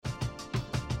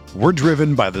We're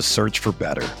driven by the search for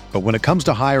better. But when it comes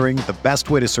to hiring, the best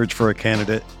way to search for a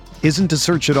candidate isn't to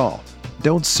search at all.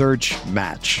 Don't search,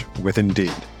 match with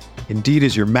Indeed. Indeed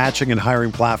is your matching and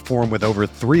hiring platform with over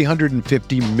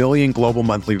 350 million global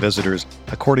monthly visitors,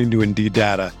 according to Indeed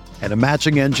data, and a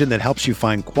matching engine that helps you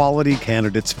find quality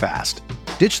candidates fast.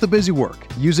 Ditch the busy work.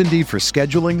 Use Indeed for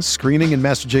scheduling, screening, and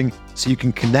messaging so you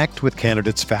can connect with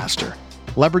candidates faster.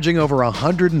 Leveraging over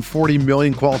 140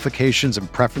 million qualifications and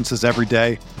preferences every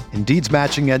day, Indeed's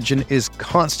matching engine is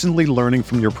constantly learning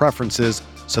from your preferences,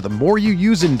 so the more you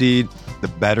use Indeed, the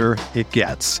better it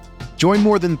gets. Join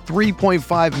more than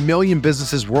 3.5 million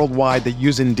businesses worldwide that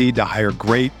use Indeed to hire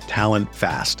great talent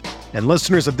fast. And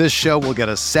listeners of this show will get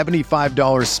a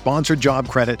 $75 sponsored job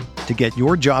credit to get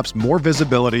your jobs more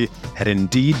visibility at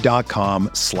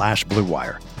Indeed.com/Blue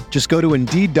Wire. Just go to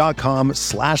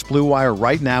Indeed.com/Blue Wire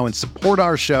right now and support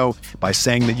our show by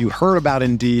saying that you heard about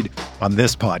Indeed on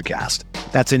this podcast.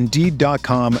 That's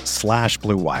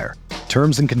Indeed.com/Blue Wire.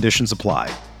 Terms and conditions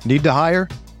apply. Need to hire?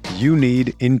 You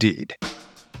need Indeed.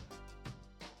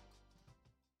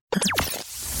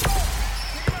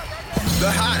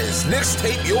 The hottest Knicks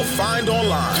tape you'll find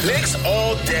online. Knicks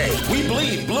all day. We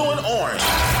bleed blue and orange.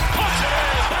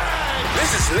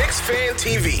 This is Knicks Fan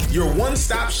TV, your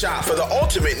one-stop shop for the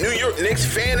ultimate New York Knicks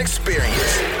fan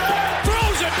experience.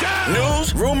 Throws it down.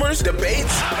 News, rumors,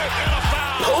 debates,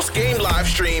 post-game live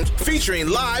streams featuring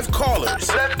live callers.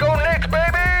 Let's go Knicks,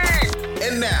 baby!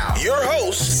 And now, your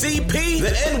host, CP, the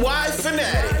NY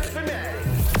Fanatic.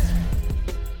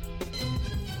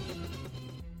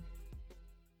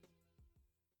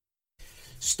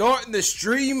 Starting the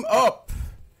stream up.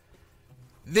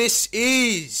 This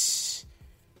is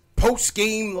Post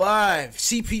Game Live.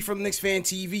 CP from Knicks Fan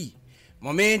TV.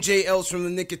 My man JL's from the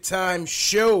Nick of Time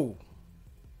show.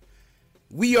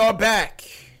 We are back.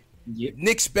 Yep.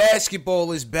 Knicks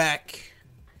basketball is back.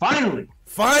 Finally.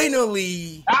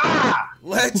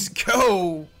 Let's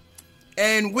go.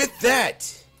 And with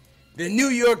that, the New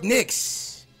York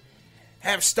Knicks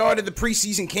have started the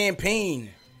preseason campaign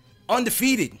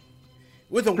undefeated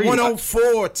with a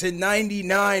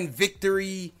 104-99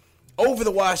 victory over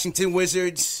the Washington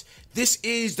Wizards. This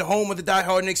is the home of the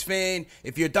diehard Knicks fan.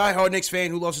 If you're a diehard Knicks fan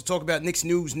who loves to talk about Knicks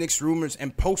news, Knicks rumors,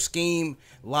 and post-game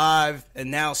live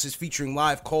analysis featuring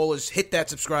live callers, hit that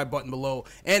subscribe button below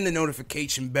and the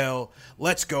notification bell.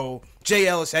 Let's go. Jay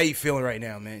Ellis, how you feeling right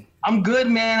now, man? I'm good,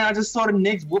 man. I just saw the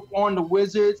Knicks whoop on the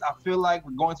Wizards. I feel like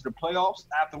we're going to the playoffs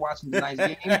after watching tonight's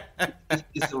game.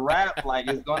 It's a wrap. Like,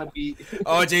 it's going to be...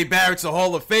 R.J. Barrett's a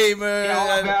Hall of Famer. Yeah,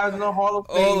 all guys in the Hall of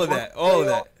Fame. All of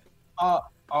that.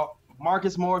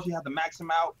 Marcus Morris, you have to max him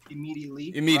out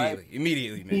immediately.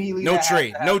 Immediately, man.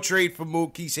 No trade for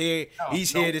Mook. He's here.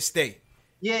 He's here to stay.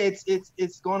 Yeah,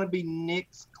 it's going to be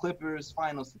Knicks Clippers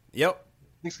finals. Yep.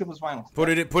 Knicks Clippers finals. Put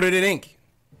it in ink.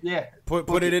 Yeah.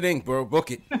 Put it in ink, bro. Book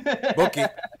it.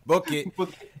 Book it.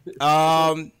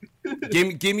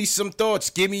 Give me some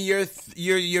thoughts. Give me your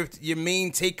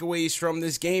main takeaways from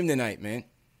this game tonight, man.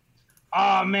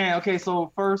 Oh man. Okay,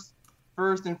 so first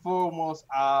and foremost,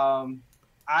 I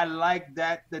like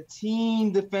that the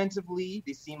team defensively,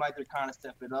 they seem like they're kind of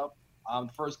stepping up. The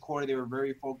first quarter, they were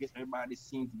very focused. Everybody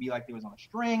seemed to be like they was on a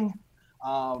string.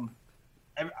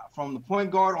 From the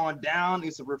point guard on down,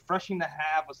 it's refreshing to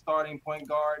have a starting point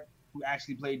guard who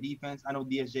actually played defense. I know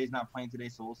DSJ is not playing today,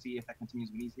 so we'll see if that continues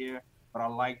when he's here. But I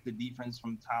like the defense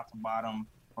from top to bottom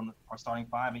from our starting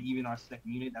five and even our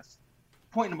second unit. That's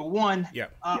point number one. Yeah.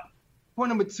 Point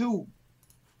number two.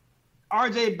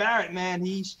 RJ Barrett, man,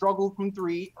 he struggled from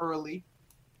three early.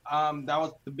 That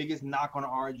was the biggest knock on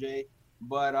RJ.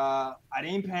 But I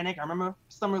didn't panic. I remember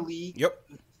Summer League. Yep.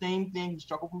 Same thing. He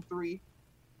struggled from three.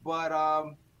 But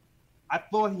I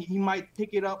thought he might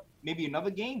pick it up maybe another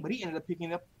game, but he ended up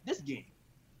picking up this game.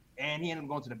 And he ended up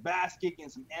going to the basket, getting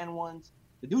some N1s.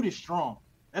 The dude is strong.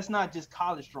 That's not just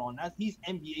college strong. He's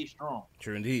NBA strong.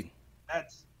 True indeed.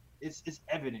 It's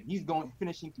evident. He's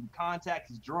finishing through contact.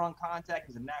 He's drawing contact.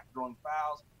 He's a knack for drawing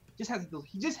fouls. He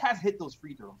just has hit those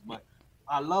free throws. But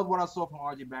I love what I saw from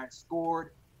RJ Barrett. Scored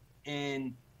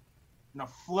in a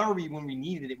flurry when we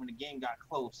needed it when the game got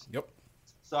close. Yep.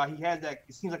 So he has that.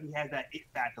 It seems like he has that it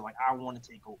factor. Like, I want to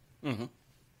take over. Mm-hmm.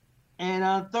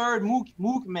 And third,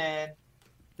 Mook man.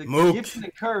 The gift and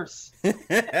the curse.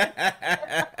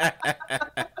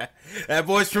 That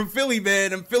boy's from Philly, man.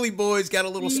 Them Philly boys got a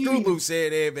little screw loose here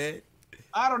there, man.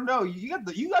 I don't know. You got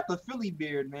the Philly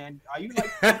beard, man. Are you like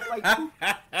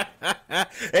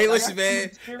Hey, listen,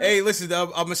 man. Hey, listen.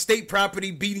 I'm a State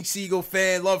Property, Beanie Siegel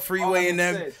fan. Love Freeway and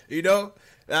them. You know,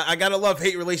 I got a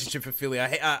love-hate relationship for Philly.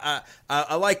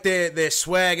 I like their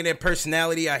swag and their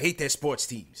personality. I hate their sports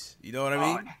teams. You know what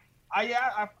I mean?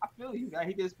 I feel you. I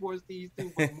hate their sports teams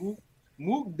too, but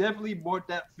Mook definitely brought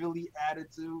that Philly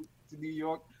attitude to New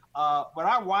York. But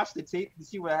I watched the tape to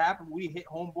see what happened. We hit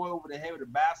homeboy over the head with a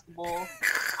basketball.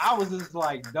 I was just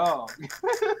like, dog.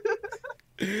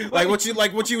 like what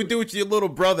you would do with your little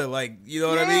brother, like, you know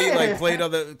what I mean? Like played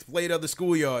other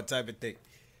schoolyard type of thing.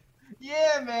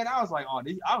 Yeah, man. I was like, oh,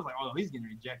 he's getting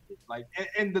rejected. Like,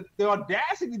 and the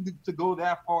audacity to go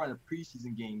that far in a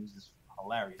preseason game is just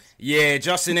hilarious. Yeah,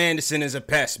 Justin Anderson is a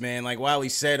pest, man. Like Wiley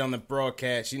said on the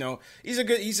broadcast, you know, he's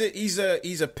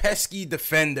a pesky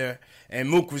defender, and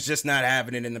Mook was just not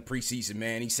having it in the preseason,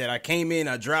 man. He said, I came in,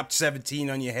 I dropped 17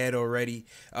 on your head already.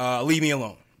 Leave me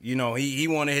alone. You know, he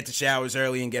wanted to hit the showers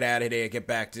early and get out of there,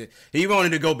 he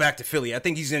wanted to go back to Philly. I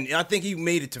think he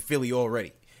made it to Philly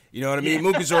already. You know what I mean?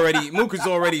 Yeah. Mook is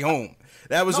already home.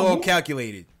 That was all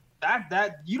calculated.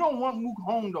 That you don't want Mook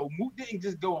home though. Mook didn't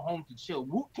just go home to chill.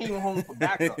 Mook came home for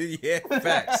backup. Yeah,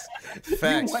 facts.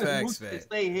 Facts. To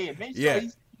stay here.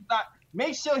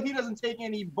 Make sure he doesn't take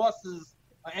any buses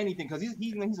or anything, because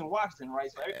he's in Washington,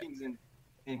 right? So everything's in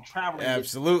traveling.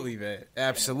 Absolutely, man.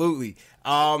 Absolutely.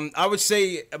 I would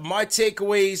say my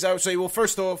takeaways. Well,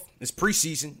 first off, it's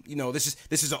preseason. You know, this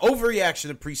is an overreaction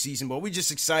to preseason, but we're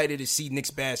just excited to see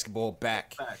Knicks basketball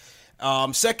back.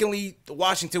 Secondly, the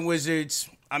Washington Wizards.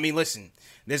 I mean, listen,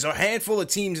 there's a handful of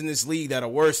teams in this league that are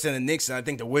worse than the Knicks, and I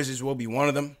think the Wizards will be one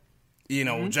of them. You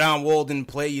know, John Wall didn't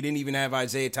play. You didn't even have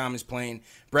Isaiah Thomas playing.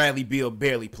 Bradley Beal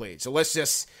barely played. So let's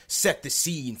just set the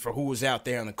scene for who was out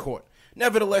there on the court.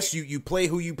 Nevertheless, you play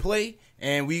who you play,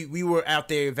 and we were out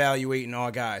there evaluating our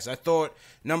guys. I thought,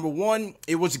 number one,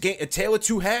 it was a tale of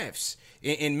two halves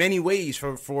in many ways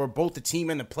for both the team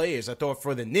and the players. I thought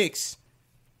for the Knicks,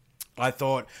 I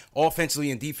thought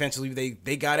offensively and defensively,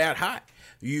 they got out hot.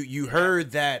 You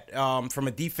heard that from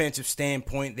a defensive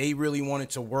standpoint, they really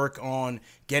wanted to work on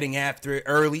getting after it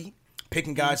early,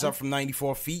 picking guys up from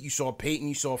 94 feet. You saw Peyton,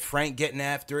 you saw Frank getting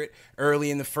after it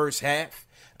early in the first half.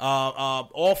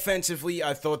 Offensively,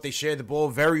 I thought they shared the ball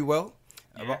very well.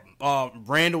 Yeah.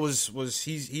 Randall was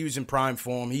in prime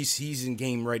form. He's in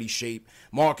game ready shape.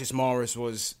 Marcus Morris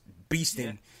was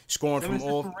beasting, scoring from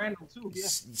all. From Randall too,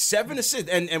 7 assists,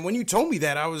 and when you told me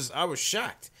that, I was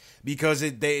shocked because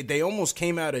they almost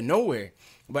came out of nowhere.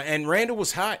 And Randall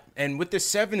was hot, and with the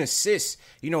 7 assists,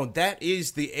 you know, that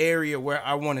is the area where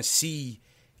I want to see.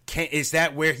 Is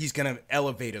that where he's going to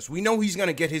elevate us? We know he's going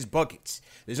to get his buckets.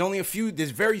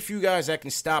 There's very few guys that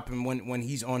can stop him when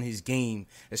he's on his game,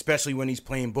 especially when he's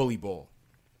playing bully ball.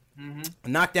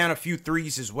 Knocked down a few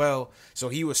threes as well, so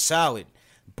he was solid.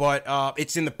 But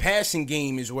it's in the passing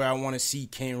game is where I want to see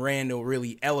Ken Randall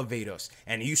really elevate us.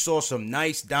 And you saw some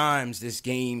nice dimes this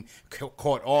game.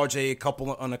 Caught RJ a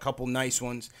couple nice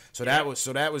ones. So that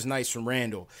was nice from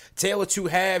Randall. Tale of two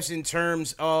halves in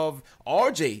terms of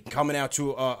RJ coming out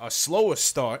to a slower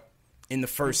start in the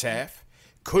first half.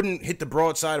 Couldn't hit the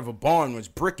broadside of a barn. Was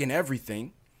bricking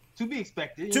everything. To be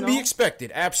expected. Be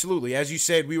expected, absolutely. As you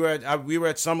said, we were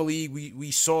at Summer League.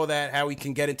 We saw that how he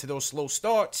can get into those slow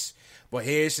starts. But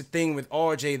here's the thing with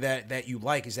RJ that you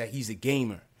like is that he's a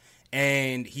gamer.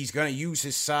 And he's going to use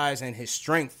his size and his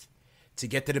strength to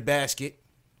get to the basket.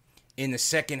 In the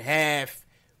second half,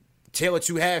 tale of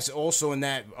two halves also in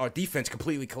that our defense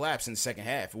completely collapsed in the second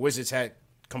half. Wizards had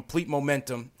complete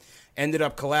momentum, ended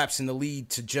up collapsing the lead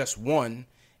to just one.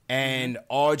 And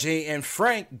RJ and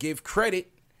Frank, give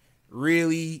credit,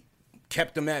 really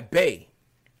kept them at bay.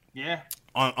 Yeah.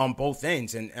 On both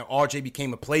ends. And RJ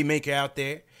became a playmaker out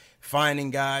there, finding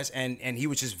guys, and he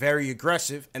was just very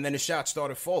aggressive, and then the shots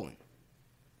started falling.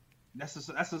 That's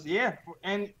just yeah.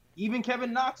 And even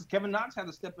Kevin Knox had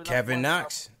to step it up. Kevin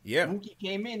Knox, yeah. Mookie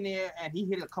came in there, and he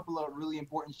hit a couple of really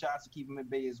important shots to keep him at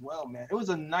bay as well, man. It was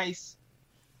a nice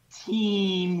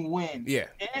team win. Yeah.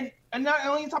 And not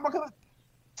only talk about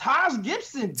Taj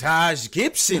Gibson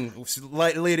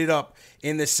lit it up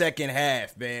in the second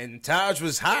half, man. Taj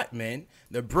was hot, man.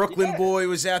 The Brooklyn boy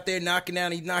was out there knocking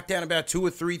down. He knocked down about 2 or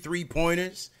 3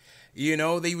 3-pointers. You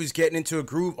know, they was getting into a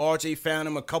groove. RJ found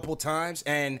him a couple times.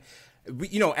 And,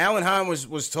 you know, Alan Hahn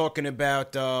was talking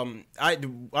about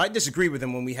I disagree with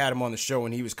him when we had him on the show,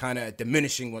 and he was kind of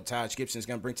diminishing what Taj Gibson is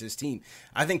going to bring to this team.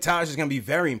 I think Taj is going to be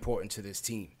very important to this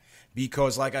team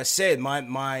because, like I said,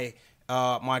 my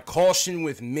caution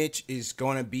with Mitch is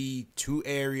going to be 2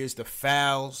 areas, the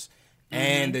fouls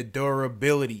and the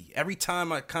durability. Every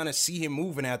time I kind of see him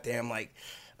moving out there, I'm like,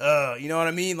 you know what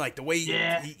I mean? Like the way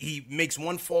he makes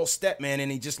one false step, man, and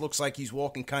he just looks like he's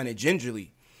walking kind of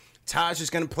gingerly. Taj is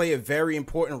going to play a very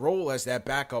important role as that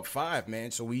backup 5,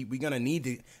 man. So we're going to need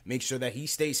to make sure that he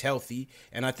stays healthy,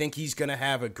 and I think he's going to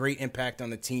have a great impact on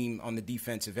the team on the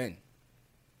defensive end.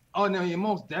 Oh no, yeah,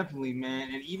 most definitely,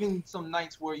 man. And even some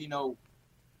nights where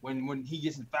when he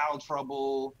gets in foul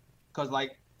trouble, because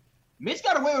like Mitch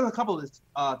got away with a couple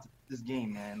of this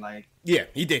game, man. Like Yeah,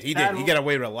 he did. He got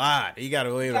away with a lot. He got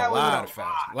away with a lot of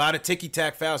fouls. A lot of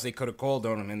ticky-tack fouls they could have called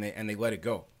on him, and they let it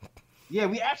go. Yeah,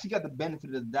 we actually got the benefit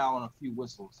of the doubt on a few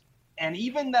whistles. And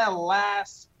even that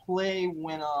last play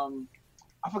when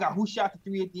I forgot who shot the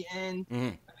three at the end. Mm-hmm.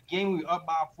 The game we were up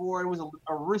by 4. It was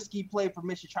a risky play for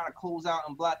Mitch to try to close out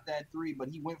and block that three, but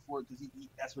he went for it because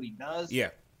that's what he does. Yeah.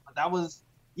 But that was,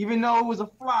 even though it was a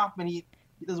flop, and he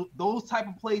does those type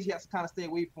of plays, you have to kind of stay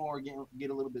away from or get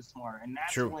a little bit smarter. And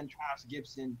that's True. when Travis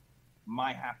Gibson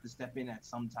might have to step in at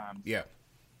sometimes. Yeah.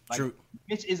 Like, True.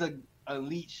 Mitch is a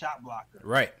elite shot blocker.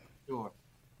 Right. Sure.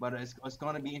 But it's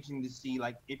going to be interesting to see,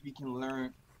 like, if he can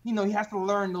learn. He has to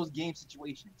learn those game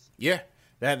situations. Yeah.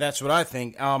 That's what I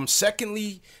think.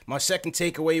 Secondly, my second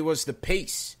takeaway was the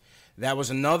pace. That was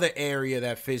another area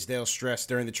that Fizdale stressed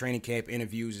during the training camp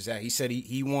interviews, is that he said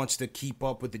he wants to keep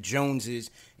up with the Joneses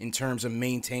in terms of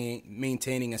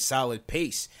maintaining a solid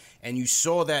pace. And you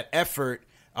saw that effort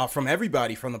from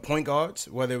everybody, from the point guards,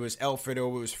 whether it was Elfrid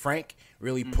or it was Frank,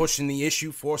 really pushing the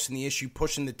issue, forcing the issue,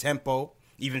 pushing the tempo.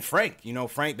 Even Frank,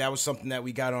 Frank, that was something that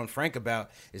we got on Frank about,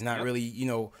 is not really,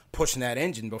 pushing that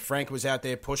engine. But Frank was out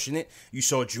there pushing it. You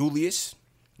saw Julius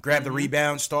grab the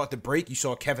rebound, start the break. You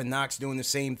saw Kevin Knox doing the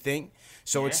same thing.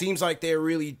 So it seems like they're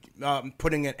really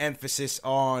putting an emphasis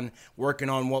on working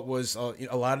on what was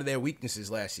a lot of their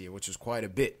weaknesses last year, which was quite a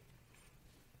bit.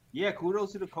 Yeah,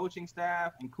 kudos to the coaching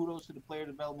staff and kudos to the player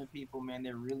development people, man.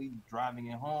 They're really driving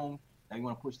it home. They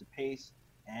want to push the pace.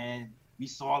 And we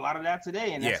saw a lot of that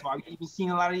today, and that's why we even seen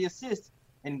a lot of the assists.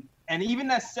 And even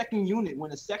that second unit,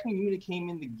 when the second unit came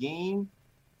in the game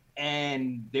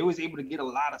and they was able to get a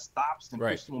lot of stops and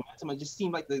push the momentum, it just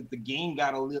seemed like the game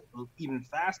got a little even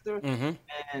faster. Mm-hmm.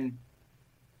 And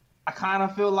I kind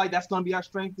of feel like that's going to be our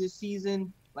strength this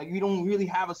season. Like, we don't really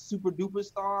have a super duper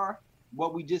star,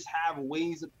 but we just have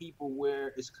ways of people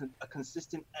where it's a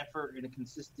consistent effort and a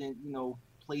consistent,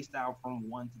 play style from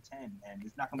 1 to 10, and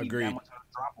it's not going to be that much of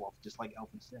a drop off, just like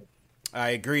Elfrid said. I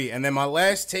agree. And then my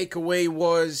last takeaway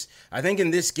was, I think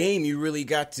in this game you really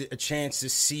got a chance to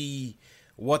see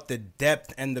what the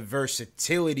depth and the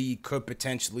versatility could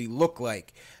potentially look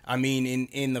like. I mean,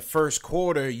 in the first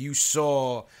quarter, you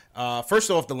saw first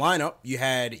off the lineup. You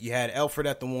had Elfrid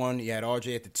at the 1, you had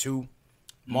RJ at the 2,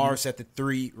 Morris at the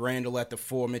 3, Randall at the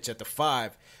 4, Mitch at the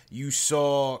 5. You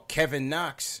saw Kevin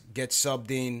Knox get subbed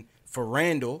in for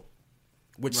Randall,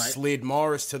 which slid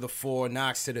Morris to the 4,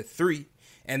 Knox to the 3.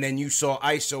 And then you saw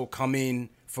ISO come in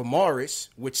for Morris,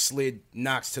 which slid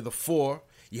Knox to the 4.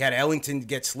 You had Ellington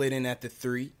get slid in at the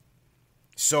 3.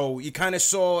 So you kind of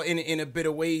saw in a bit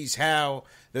of ways how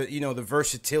the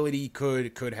versatility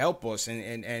could help us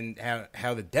and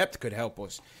how the depth could help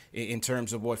us in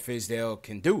terms of what Fizdale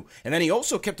can do. And then he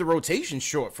also kept the rotation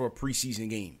short for a preseason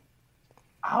game.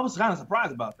 I was kind of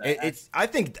surprised about that. I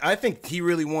think he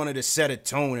really wanted to set a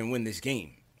tone and win this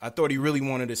game. I thought he really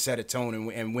wanted to set a tone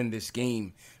and win this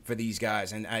game for these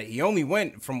guys. And he only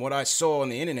went, from what I saw on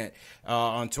the internet,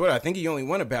 on Twitter, I think he only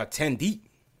went about 10 deep.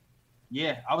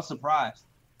 Yeah, I was surprised.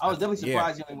 I was definitely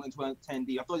surprised he only went 10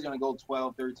 deep. I thought he was going to go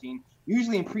 12, 13.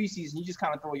 Usually in preseason, you just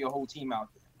kind of throw your whole team out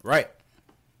there. Right.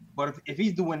 But if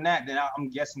he's doing that, then I'm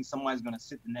guessing somebody's going to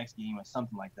sit the next game or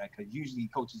something like that, because usually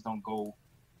coaches don't go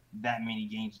that many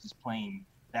games just playing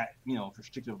that,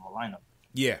 restrictive of a lineup.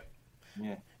 Yeah.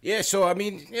 Yeah. Yeah, so, I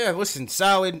mean, listen,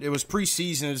 solid. It was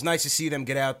preseason. It was nice to see them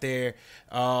get out there.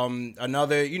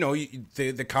 Another,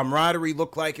 the camaraderie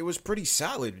looked like it was pretty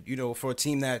solid, for a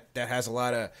team that has a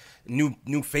lot of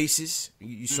new faces.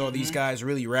 You saw these guys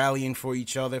really rallying for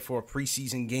each other for a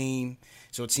preseason game.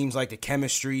 So it seems like the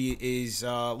chemistry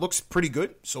looks pretty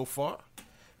good so far.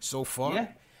 Yeah,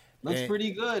 looks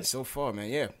pretty good. So far, man,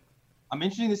 yeah. I'm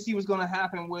interested to see what's going to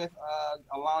happen with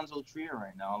Alonzo Trier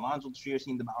right now. Alonzo Trier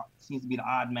seems to be the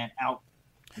odd man out.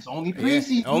 It's only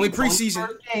preseason. Only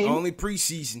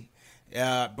preseason.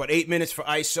 But 8 minutes for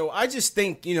ISO. I just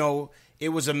think, it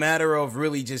was a matter of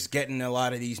really just getting a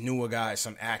lot of these newer guys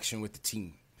some action with the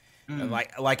team.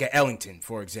 Like a Ellington,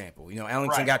 for example.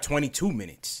 Ellington got 22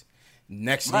 minutes.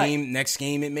 Next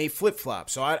game it may flip-flop.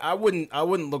 So I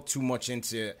wouldn't look too much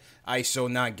into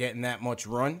ISO not getting that much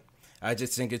run. I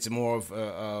just think it's more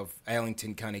of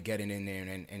Ellington kind of getting in there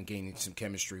and gaining some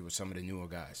chemistry with some of the newer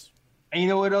guys. And you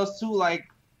know what else too? Like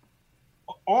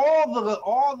all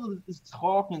the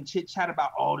talk and chit chat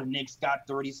about the Knicks got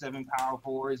 37 power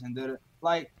forwards and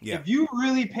if you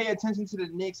really pay attention to the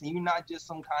Knicks and you're not just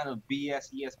some kind of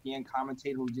BS ESPN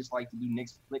commentator who just like to do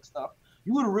Knicks flick stuff,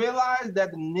 you would realize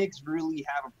that the Knicks really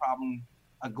have a problem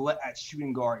a glut at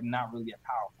shooting guard and not really at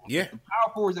power forward. Yeah. The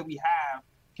power forwards that we have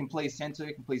can play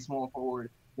center, can play small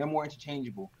forward. They're more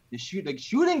interchangeable. The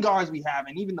shooting guards we have,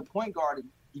 and even the point guard,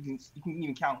 you can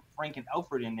even count Frank and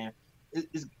Elfrid in there,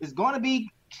 is going to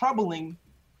be troubling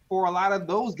for a lot of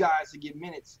those guys to get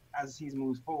minutes as the season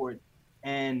moves forward.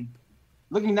 And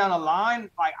looking down the line,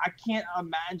 like I can't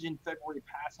imagine February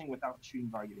passing without the shooting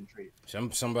guard getting traded.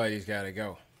 Somebody's got to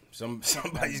go.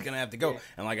 Somebody's gonna have to go. Yeah.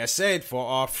 And like I said, for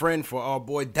our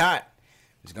boy Dot,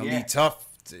 it's gonna be tough.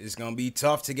 It's gonna be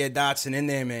tough to get Dotson in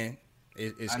there, man.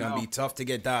 It's gonna be tough to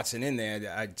get Dotson in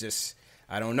there.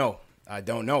 I don't know.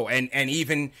 And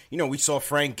even, we saw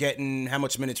Frank getting, how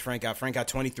much minutes Frank got? Frank got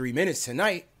 23 minutes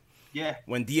tonight. Yeah.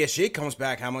 When DSJ comes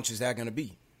back, how much is that gonna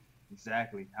be?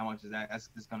 Exactly. How much is that? That's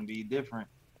gonna be different.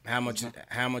 How much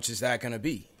is that gonna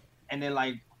be? And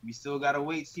then we still gotta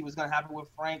wait to see what's gonna happen with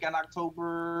Frank on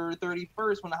October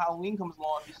 31st when the Halloween comes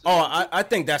along. I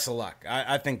think that's a lock.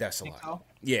 I think that's a lock. So?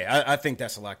 Yeah, I think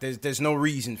that's a lock. There's no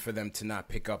reason for them to not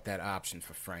pick up that option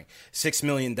for Frank. $6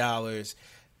 million.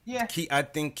 Yeah.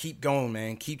 Keep going,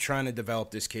 man. Keep trying to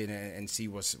develop this kid and see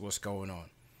what's going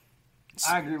on.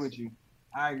 I agree with you.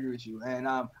 And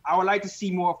I would like to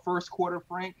see more first quarter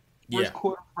Frank. First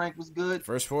quarter Frank was good.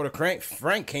 First quarter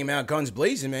Frank came out guns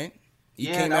blazing, man. He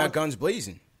came out guns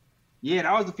blazing. Yeah,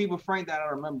 that was the FIBA Frank that I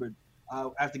remembered.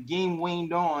 As the game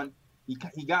waned on,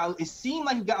 it seemed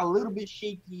like he got a little bit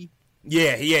shaky.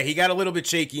 Yeah, he got a little bit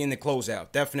shaky in the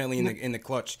closeout. Definitely in the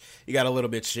clutch, he got a little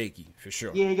bit shaky for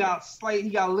sure. Yeah, he got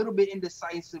a little bit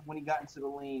indecisive when he got into the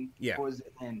lane towards the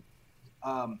end.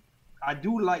 I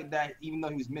do like that even though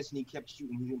he was missing, he kept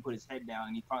shooting. He didn't put his head down,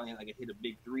 and he finally hit a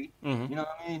big three. Mm-hmm. You know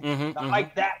what I mean? I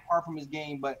like that part from his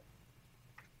game, but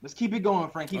let's keep it going,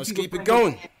 Frank. Let's keep it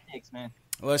going. Knicks, man.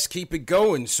 Let's keep it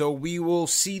going. So we will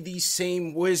see these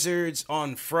same Wizards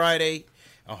on Friday.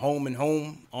 A home and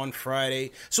home on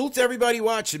Friday. Salute to everybody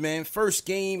watching, man. First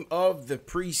game of the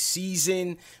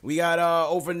preseason. We got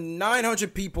over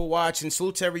 900 people watching.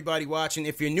 Salute to everybody watching.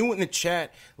 If you're new in the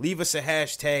chat, leave us a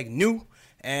hashtag new.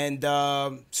 And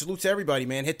salute to everybody,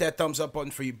 man. Hit that thumbs up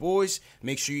button for you boys.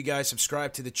 Make sure you guys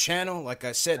subscribe to the channel. Like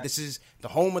I said, this is the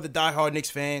home of the diehard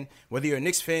Knicks fan. Whether you're a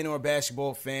Knicks fan or a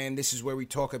basketball fan, this is where we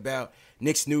talk about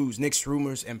Knicks news, Knicks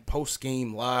rumors, and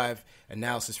post-game live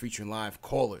analysis featuring live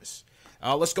callers.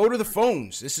 Let's go to the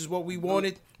phones. This is what we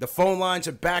wanted. The phone lines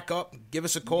are back up. Give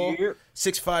us a call.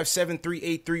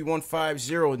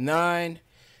 657-383-1509.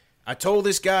 I told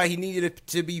this guy he needed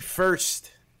to be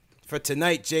first for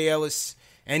tonight, Jay Ellis.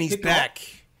 And he's back.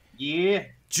 Yeah.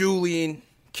 Julian,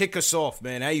 kick us off,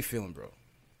 man. How you feeling, bro?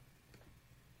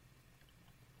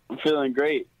 I'm feeling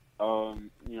great.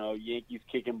 Yankees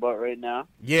kicking butt right now.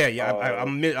 Yeah.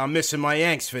 I'm missing my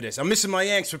Yanks for this. I'm missing my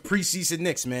Yanks for preseason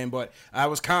Knicks, man. But I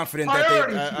was confident that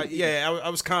I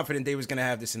was confident they was gonna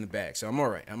have this in the bag. So I'm all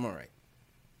right.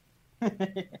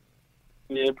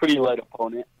 Yeah, pretty light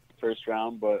opponent first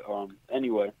round, but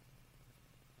anyway,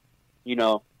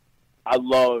 I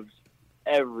loved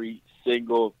every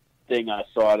single thing I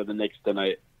saw out of the Knicks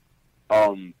tonight.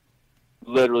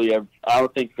 Literally, I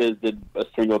don't think Fizz did a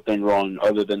single thing wrong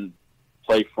other than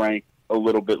play Frank a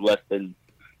little bit less than,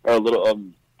 or a little.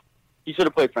 He should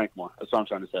have played Frank more. That's what I'm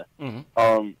trying to say.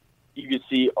 Mm-hmm. You could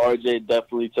see RJ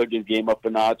definitely took his game up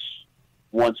a notch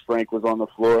once Frank was on the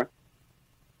floor,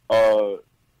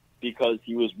 because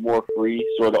he was more free,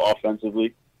 sort of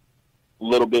offensively, a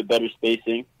little bit better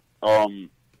spacing.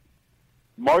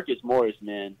 Marcus Morris,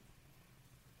 man.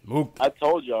 Mook. I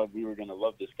told y'all we were gonna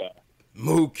love this guy.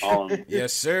 Mook.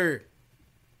 Yes, sir.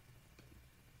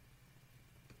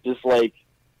 Just like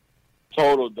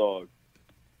total dog.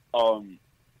 When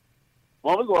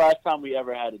was the last time we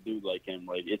ever had a dude like him?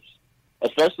 Like, it's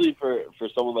especially for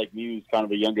someone like me who's kind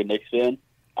of a younger Knicks fan.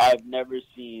 I've never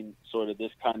seen sort of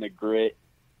this kind of grit,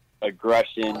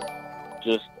 aggression.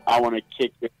 Just I want to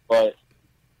kick your butt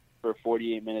for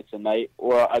 48 minutes a night,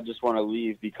 or I just want to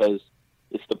leave because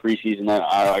it's the preseason.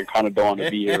 I kind of don't want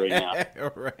to be here right now.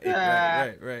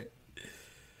 Right.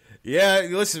 Yeah,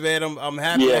 listen, man, I'm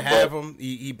happy to have him.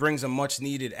 He brings a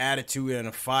much-needed attitude and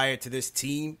a fire to this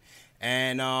team.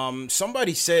 And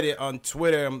somebody said it on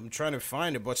Twitter. I'm trying to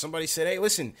find it, but somebody said, "Hey,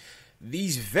 listen,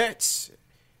 these vets,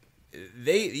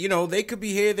 they could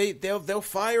be here. They'll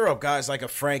fire up guys like a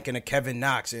Frank and a Kevin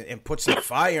Knox and put some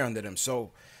fire under them."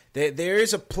 So there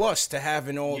is a plus to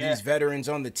having all these veterans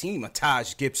on the team. A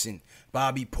Taj Gibson,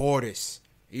 Bobby Portis.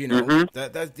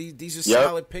 These are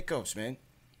solid pickups, man.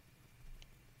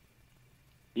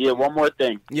 Yeah, one more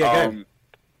thing. Yeah,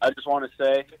 I just want to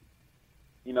say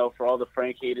for all the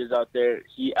Frank haters out there,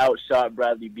 he outshot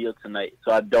Bradley Beal tonight,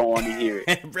 so I don't want to hear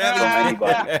it from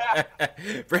anybody.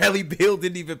 Bradley Beal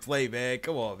didn't even play, man.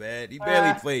 Come on, man. He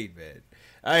barely played, man.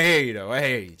 I hear you, though. I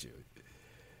hear you, Jude.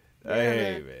 I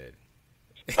hear you, man.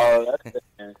 Oh, that's it,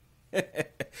 man.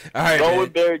 All right, Go man.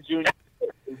 with Barrett Jr.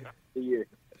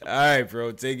 All right,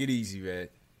 bro. Take it easy, man.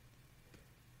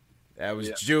 That was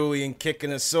Julian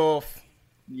kicking us off.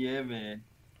 Yeah, man.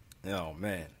 Oh,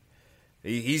 man.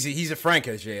 He's a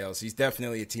Franker, JLs. He's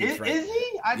definitely a team Franker. Is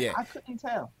he? I couldn't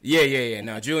tell. Yeah.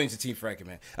 No, Julian's a team Franker,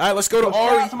 man. All right, let's go to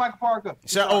Ari. Shout out to Michael Parker.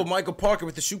 Michael Parker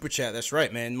with the super chat. That's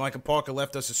right, man. Michael Parker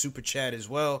left us a super chat as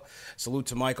well. Salute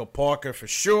to Michael Parker for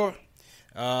sure.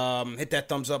 Hit that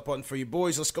thumbs up button for you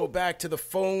boys. Let's go back to the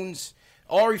phones.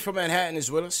 Ari from Manhattan is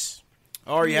with us.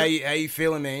 Ari, how you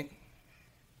feeling, man?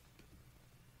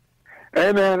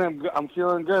 Hey, man, I'm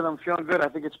feeling good. I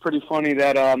think it's pretty funny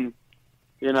that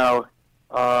we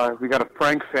got a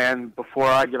Frank fan before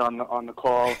I get on the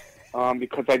call,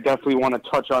 because I definitely want to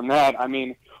touch on that. I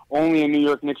mean, only a New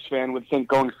York Knicks fan would think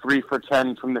going 3 for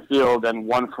 10 from the field and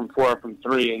 1 from 4 from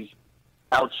 3 is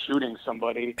out shooting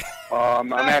somebody.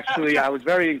 I was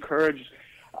very encouraged.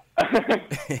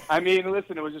 I mean,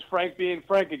 listen, it was just Frank being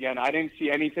Frank again. I didn't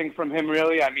see anything from him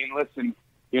really. I mean, listen,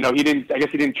 I guess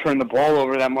he didn't turn the ball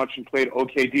over that much and played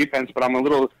okay defense, but I'm a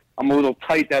little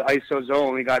tight that ISO zone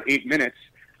only got 8 minutes.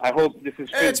 I hope this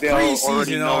is Fizdale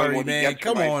already knowing Ari, what he man. gets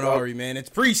Come from on, ISO. Ari, man. It's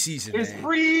preseason. It's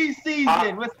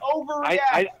preseason. Let's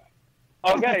overreact.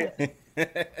 Okay.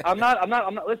 I'm not.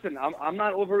 Listen, I'm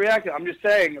not overreacting. I'm just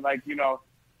saying,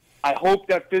 I hope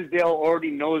that Fizdale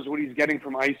already knows what he's getting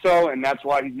from ISO, and that's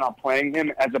why he's not playing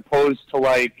him, as opposed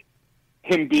to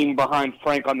him being behind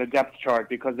Frank on the depth chart.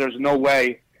 Because there's no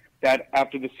way that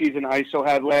after the season ISO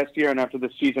had last year and after the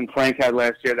season Frank had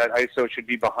last year, that ISO should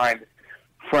be behind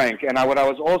Frank. And what I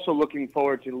was also looking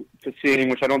forward to seeing,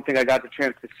 which I don't think I got the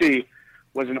chance to see,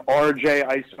 was an RJ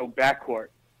ISO backcourt.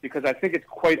 Because I think it's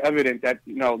quite evident that,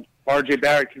 RJ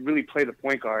Barrett can really play the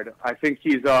point guard. I think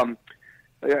he's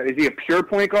is he a pure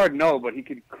point guard? No, but he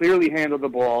can clearly handle the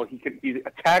ball. He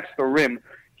attacks the rim.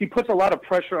 He puts a lot of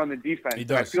pressure on the defense. He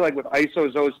does. I feel like with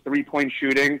ISO's 3-point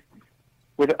shooting,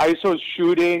 with ISO's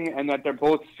shooting, and that they're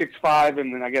both 6'5",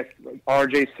 and then I guess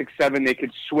RJ 6'7", they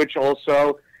could switch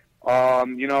also. I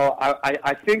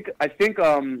think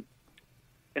an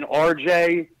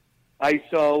RJ,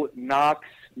 ISO, Knox,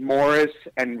 Morris,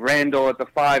 and Randall at the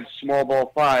 5, small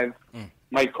ball 5,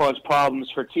 might cause problems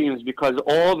for teams because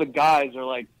all the guys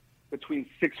are between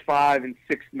 6'5" and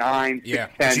 6'9", 6'10".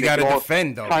 But you got to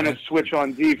defend though. Kind of switch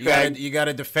on defense. You got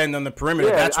to defend on the perimeter.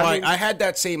 Yeah, That's why I had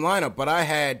that same lineup, but I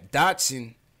had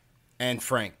Dotson and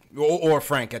Frank, or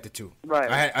Frank at the 2.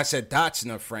 Right. I said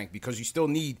Dotson or Frank because you still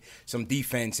need some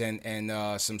defense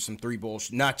and some 3 balls,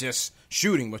 not just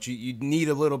shooting, but you need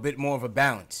a little bit more of a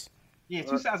balance. Yeah,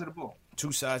 2 sides of the ball.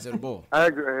 2 sides of the ball. I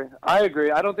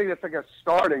agree. I don't think that's a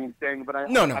starting thing, but I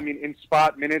mean, in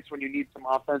spot minutes when you need some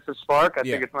offensive spark, I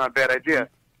think it's not a bad idea.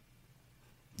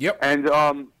 Yep. And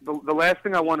the last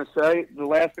thing I want to say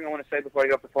before I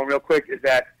get off the phone real quick is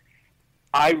that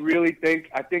I really think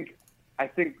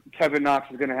Kevin Knox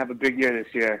is going to have a big year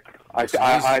this year. I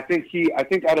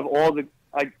think out of all the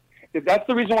that's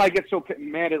the reason why I get so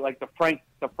mad at the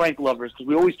Frank lovers, because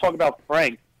we always talk about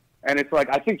Frank, and it's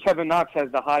I think Kevin Knox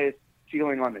has the highest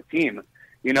ceiling on the team.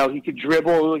 He could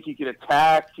dribble, he could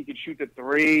attack, he could shoot the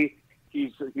 3.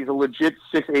 He's a legit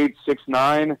 6'8",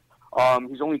 6'9".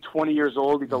 He's only 20 years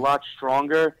old. He's a lot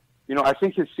stronger. I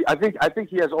think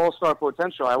he has all-star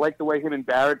potential. I like the way him and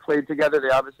Barrett played together. They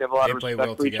obviously have a lot of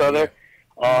respect for each other.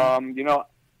 Yeah.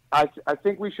 I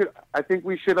think we should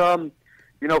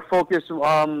focus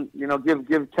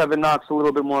give Kevin Knox a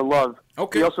little bit more love.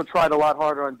 Okay. He also tried a lot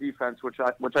harder on defense, which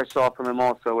I saw from him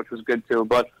also, which was good too.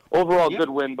 But overall, good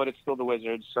win. But it's still the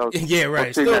Wizards. So yeah,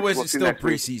 right. We'll Still Wizards, still week.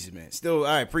 preseason, man. Still,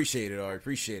 I appreciate it. I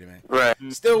appreciate it, man. Right.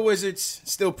 Still Wizards,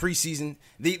 still preseason.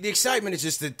 The excitement is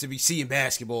just to be seeing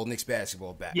basketball, Knicks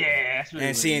basketball back. Yeah, that's really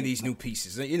and seeing these new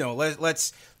pieces.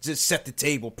 Let's just set the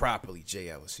table properly, Jay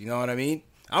Ellis. You know what I mean?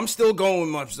 I'm still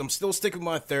going. I'm still sticking with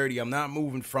my 30. I'm not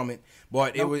moving from it.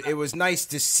 But it was nice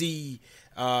to see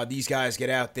these guys get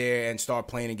out there and start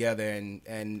playing together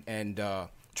and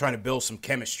trying to build some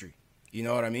chemistry. You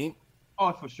know what I mean?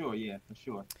 Oh, for sure, yeah, for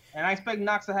sure. And I expect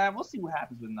Knox to have. We'll see what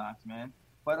happens with Knox, man.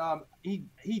 But he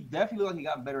definitely looked like he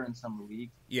got better in summer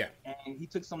league. Yeah. And he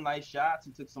took some nice shots.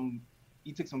 He took some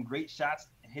great shots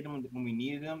and hit them when we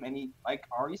needed them. And he, like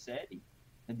Ari said,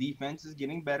 the defense is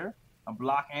getting better. A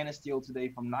block and a steal today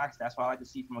from Knox. That's what I like to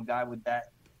see from a guy with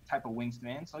that type of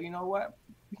wingspan. So you know what?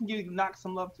 We can give Knox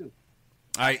some love too.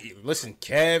 Listen,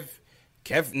 Kev,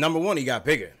 number one, he got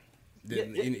bigger.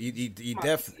 He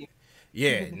definitely.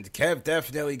 Yeah, Kev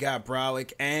definitely got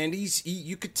brolic, and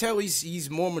you could tell he's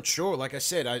more mature. Like I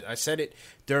said, I said it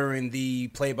during the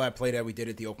play-by-play that we did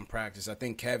at the open practice. I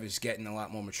think Kev is getting a lot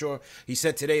more mature. He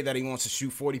said today that he wants to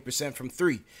shoot 40% from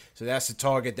three, so that's the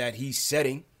target that he's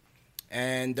setting.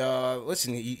 And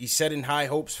listen, he's setting high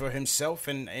hopes for himself,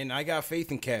 and I got faith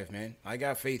in Kev, man. I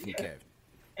got faith in Kev.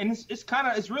 And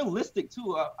it's realistic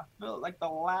too. I feel like the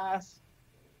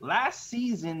last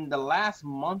season, the last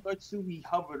month or two, he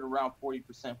hovered around 40%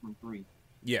 from three.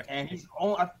 Yeah. And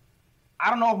I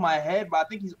don't know off my head, but I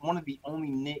think he's one of the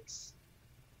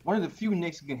few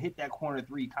Knicks who can hit that corner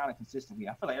three kind of consistently.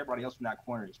 I feel like everybody else from that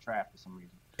corner is trash for some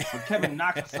reason. But Kevin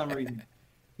Knox, for some reason,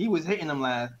 he was hitting them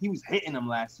last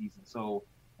season. So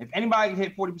if anybody can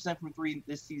hit 40% from three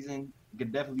this season, it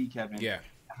could definitely be Kevin. Yeah.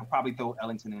 I could probably throw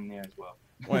Ellington in there as well.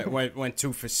 Went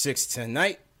 2 for 6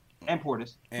 tonight. And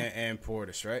Portis. And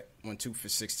Portis, right? 1 2 for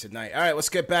 6 tonight. All right, let's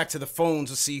get back to the phones.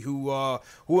 Let's see who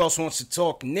else wants to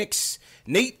talk. Knicks.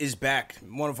 Nate is back,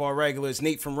 one of our regulars.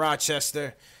 Nate from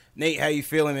Rochester. Nate, how you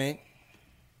feeling, man?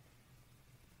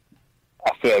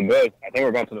 I feel good. I think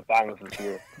we're going to the finals this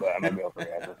year, but I'm going to go for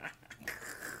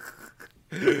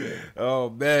it. Oh,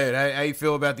 man. How you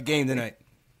feel about the game tonight?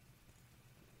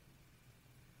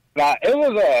 Nah, it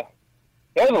was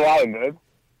a lot of good.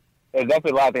 There's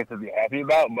definitely a lot of things to be happy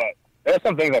about, but there's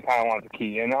some things I kind of wanted to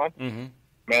key in on. Mm-hmm.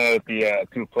 Mainly with the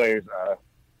two players.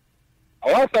 I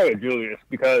want to start with Julius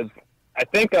because I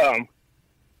think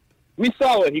we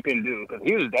saw what he can do because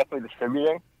he was definitely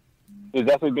distributing. He was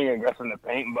definitely being aggressive in the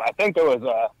paint, but I think there was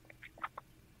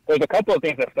a couple of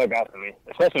things that stuck out to me,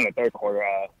 especially in the third quarter.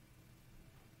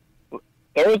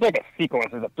 There was like a sequence.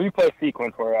 There's a 3-play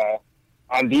sequence where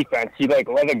on defense he let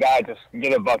a guy just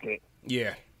get a bucket.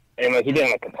 Yeah. And he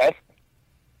didn't contest.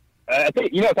 I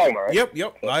think you know what I'm talking about, right?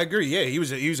 Yep. I agree. Yeah, he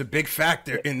was a big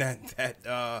factor in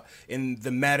that in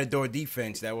the Matador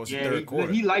defense. That was the third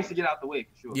quarter. He likes to get out the way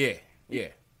for sure. Yeah.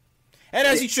 And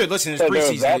as he should. Listen, his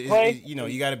preseason,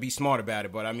 you got to be smart about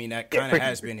it. But I mean, that kind of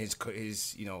has been his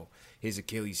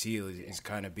Achilles heel is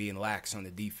kind of being lax on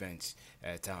the defense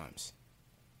at times.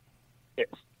 Yes.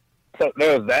 So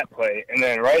there was that play, and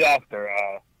then right after,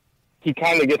 he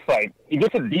kind of gets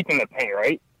it deep in the paint,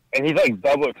 right? And he's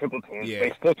double or triple teamed, but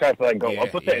he still tries to go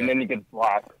up with it, and then he gets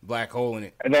blocked. Black hole in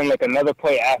it. And then another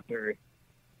play after,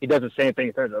 he does the same thing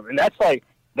in terms of, and that's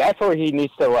where he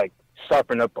needs to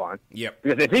sharpen up on. Yep.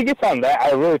 Because if he gets on that,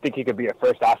 I really think he could be a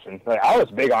first option. I was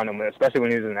big on him, especially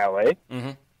when he was in LA.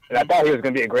 Mm-hmm. And I thought he was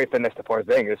going to be a great fit next to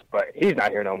Porzingis, but he's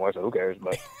not here no more, so who cares?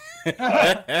 But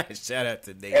shout out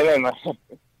to Dave. And then,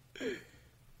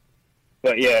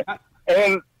 but yeah,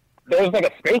 and there was a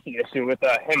spacing issue with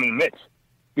him and Mitch.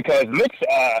 Because Mitch,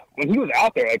 when he was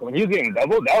out there, when he was getting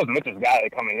doubled, that was Mitch's guy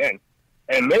coming in.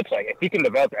 And Mitch, if he can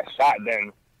develop that shot,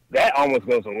 then that almost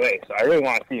goes away. So I really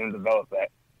want to see him develop that.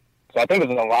 So I think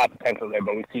there's a lot of potential there,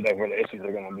 but we see where the issues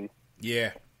are going to be.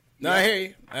 Yeah. No, I hear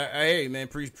you. I hear you, man.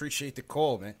 Appreciate the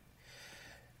call, man.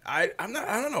 I don't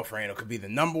know if Randall could be the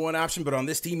number one option, but on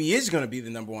this team, he is going to be the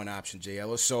number one option, J.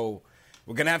 Ellis. So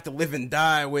we're going to have to live and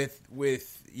die with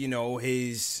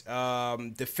his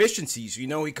deficiencies.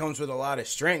 He comes with a lot of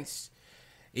strengths.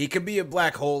 He could be a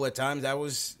black hole at times. That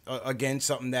was, again,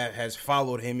 something that has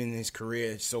followed him in his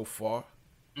career so far.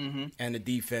 Mm-hmm. And the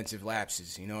defensive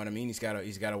lapses. You know what I mean? He's got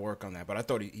to work on that. But I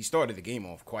thought he started the game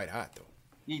off quite hot, though.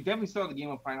 He definitely started the game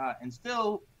off quite hot. And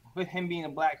still, with him being a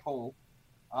black hole,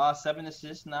 7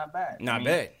 assists, not bad. Not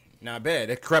bad.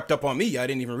 It crept up on me. I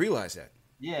didn't even realize that.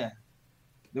 Yeah.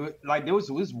 There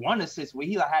was one assist where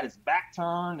he had his back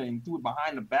turned and threw it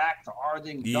behind the back to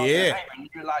RJ. Yeah. I didn't even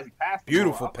realize he passed.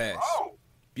 Beautiful pass.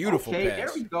 Beautiful okay, pass. There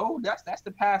we go. That's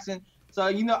the passing. So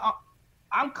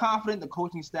I'm confident the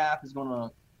coaching staff is gonna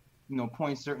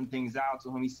point certain things out to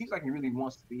him. He seems like he really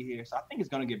wants to be here. So I think it's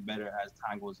gonna get better as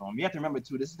time goes on. You have to remember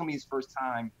too, this is gonna be his first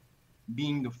time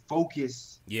being the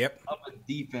focus of a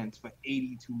defense for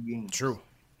 82 games. True.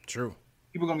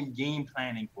 People are gonna be game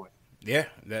planning for it. Yeah,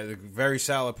 that's a very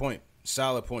solid point.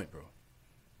 Solid point, bro.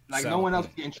 No one else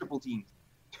getting triple teamed.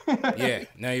 Yeah,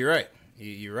 no, you're right.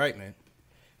 You're right, man.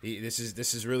 This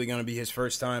is really going to be his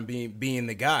first time being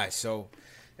the guy. So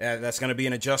that's going to be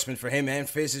an adjustment for him and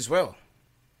Fizz as well.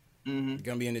 Mm-hmm.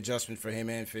 Going to be an adjustment for him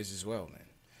and Fizz as well, man.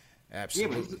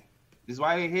 Absolutely. Yeah, this is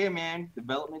why we're here, man.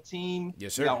 Development team.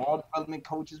 Yes, sir. We got all development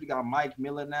coaches. We got Mike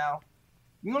Miller now.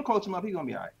 You're going to coach him up. He's going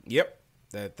to be all right. Yep.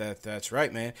 That's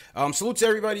right, man. Salute to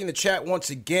everybody in the chat once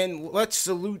again. Let's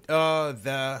salute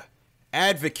the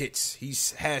advocates.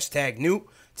 He's #new.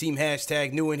 Team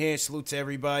hashtag new in here. Salute to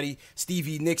everybody.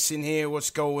 Stevie Nixon here. What's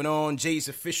going on? Jay's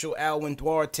official Alwin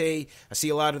Duarte. I see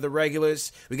a lot of the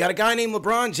regulars. We got a guy named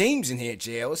LeBron James in here,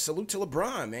 Jay. Let's salute to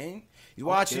LeBron, man. He's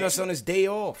watching us on his day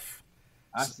off.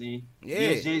 I see.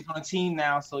 Yeah. Jay's on the team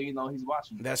now, so he's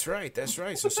watching. That's right.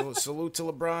 So salute to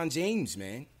LeBron James,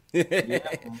 man. Yeah.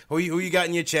 Who you got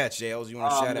in your chat, JLs? You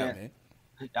want to shout out, man?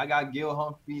 I got Gil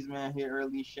Humphreys, man, here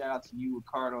early. Shout out to you,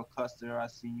 Ricardo Custer. I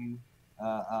see you.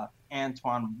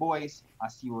 Antoine Boyce, I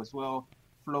see you as well.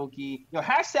 Floki. Yo,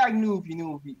 hashtag new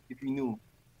if you knew.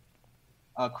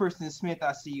 Kristen Smith,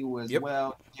 I see you as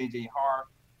well. JJ Hart.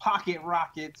 Pocket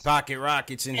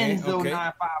Rockets in here. Enzo okay.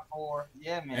 954.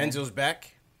 Yeah, man. Enzo's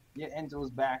back. Yeah, Enzo's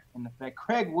back in effect.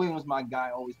 Craig Williams, my guy,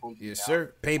 always holds it Yes, down.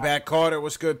 sir. Payback Carter,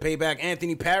 what's good? Payback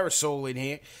Anthony Parasol in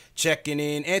here, checking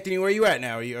in. Anthony, where you at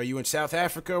now? Are you in South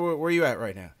Africa? Where are you at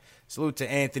right now? Salute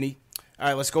to Anthony. All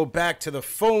right, let's go back to the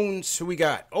phones. Who we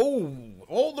got? Oh,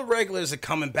 all the regulars are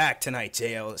coming back tonight,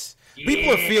 JLs. Yeah.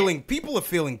 People are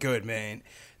feeling good, man.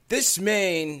 This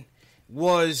man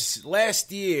was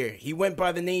last year. He went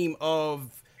by the name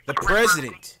of the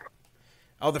president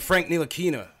of the Frank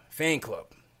Ntilikina fan club.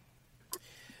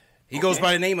 He goes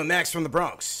by the name of Max from the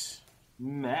Bronx.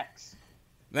 Max,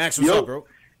 what's up, bro?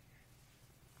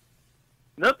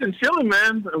 Nothing, chilling,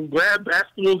 man. I'm glad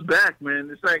basketball's back, man.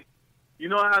 It's like, you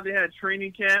know how they had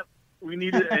training camp? We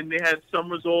needed, and they had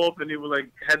summers off, and they were like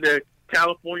had their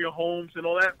California homes and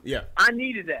all that. Yeah, I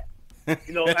needed that.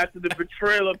 You know, after the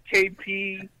betrayal of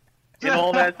KP and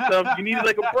all that stuff, you needed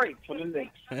like a break for the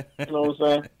Knicks. You know what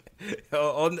I'm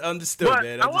saying? Understood, but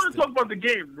man. I want to talk about the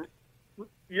game.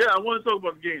 Yeah, I want to talk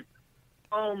about the game.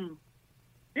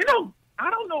 You know, I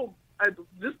don't know.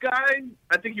 This guy,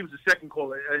 I think he was the second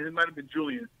caller. It might have been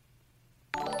Julian.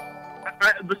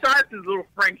 Besides his little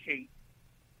Frank hate,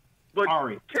 but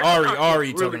Ari,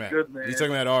 really talking about. Good, man. He's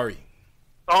talking about Ari.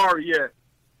 Ari, yeah.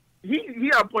 He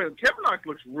got a point. Kevin Knox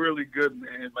looks really good,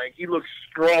 man. Like, he looks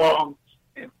strong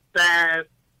and fast.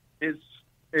 His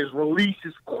release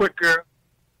is quicker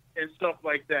and stuff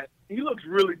like that. He looks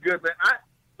really good, man.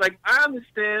 I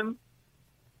understand.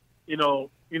 You know,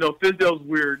 Fizdale's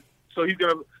weird, so he's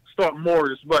gonna start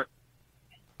Morris. But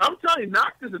I'm telling you,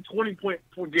 Knox is a 20-point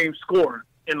game scorer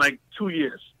in like 2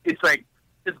 years. It's like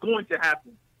it's going to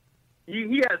happen.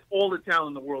 He has all the talent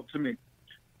in the world to me.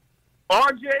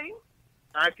 RJ,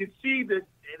 I could see the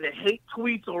hate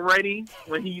tweets already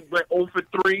when he went 0 for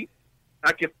 3.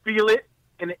 I could feel it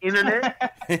in the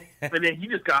internet, and then he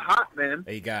just got hot, man.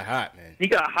 He got hot, man. He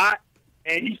got hot.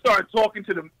 And he started talking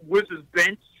to the Wizards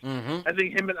bench. Mm-hmm. I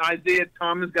think him and Isaiah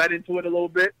Thomas got into it a little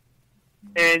bit.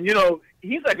 And, you know,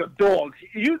 he's like a dog.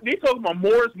 They talk about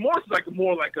Morris. Morris is like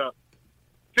more like a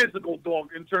physical dog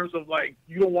in terms of, like,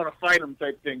 you don't want to fight him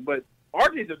type thing. But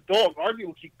RJ's a dog. RJ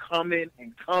will keep coming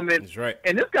and coming. That's right.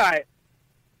 And this guy,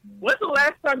 when's the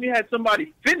last time you had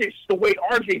somebody finish the way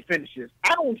RJ finishes?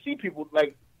 I don't see people,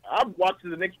 like, I've watched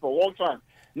the Knicks for a long time.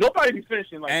 Nobody be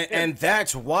finishing like that. And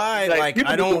that's why, like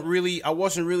I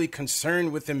wasn't really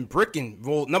concerned with him bricking.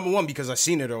 Well, number one, because I've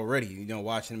seen it already, you know,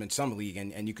 watching him in Summer League,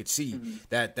 and you could see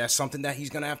that that's something that he's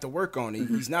going to have to work on.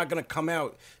 He's not going to come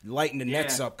out lighting the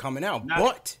nets up coming out.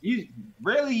 But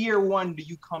rarely year one do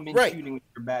you come in shooting with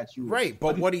your bad shooters. Right,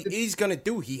 but what he is going to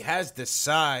do, he has the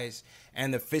size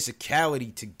and the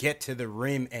physicality to get to the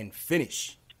rim and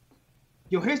finish.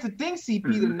 Yo, here's the thing,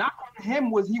 CP. The knock on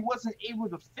him was he wasn't able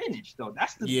to finish, though.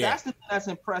 That's the thing that's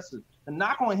impressive. The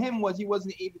knock on him was he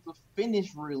wasn't able to finish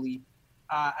really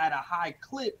at a high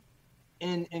clip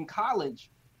in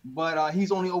college. But he's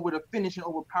only able to finish and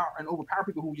overpower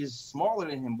people who are just smaller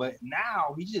than him. But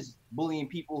now he's just bullying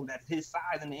people that's his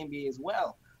size in the NBA as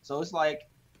well. So it's like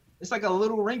a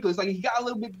little wrinkle. It's like he got a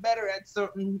little bit better at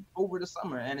certain over the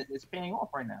summer, and it's paying off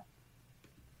right now.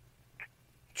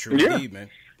 True indeed, man.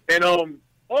 And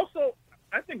also,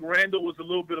 I think Randall was a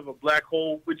little bit of a black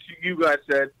hole, which you guys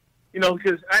said. You know,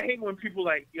 because I hate when people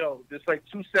like, yo, there's like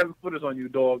 2 7-footers on you,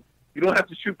 dog. You don't have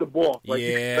to shoot the ball. Like,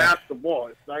 you can pass the ball.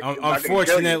 It's not,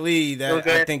 unfortunately,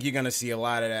 I think you're going to see a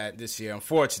lot of that this year.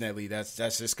 Unfortunately, that's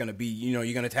just going to be, you know,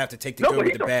 you're going to have to take the good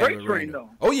with the bad. He's a freight train, though.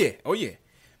 Oh, yeah.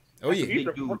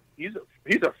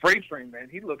 He's a freight train, man.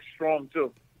 He looks strong,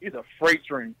 too. He's a freight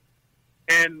train.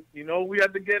 And, you know, we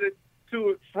had to get it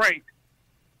to Frank.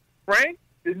 Frank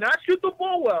did not shoot the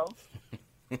ball well.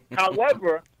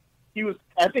 However, he was,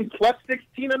 I think, plus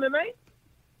 16 on the night.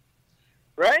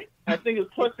 Right? I think it was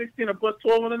plus 16 or plus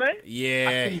 12 on the night. Yeah.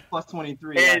 I think he's plus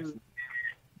 23. And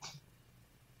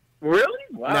really?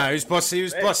 Wow. No, he was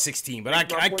plus 16, but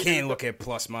I can't look at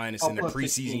plus minus in the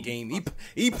preseason 16. Game.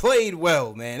 He played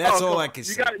well, man. That's all I can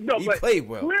say. He played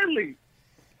well.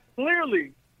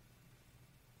 Clearly,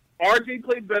 RJ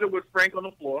played better with Frank on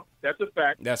the floor. That's a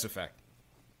fact. That's a fact.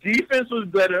 Defense was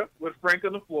better with Frank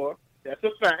on the floor. That's a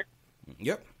fact.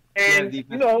 Yep. And, he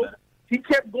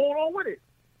kept going on with it.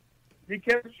 He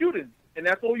kept shooting. And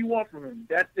that's all you want from him.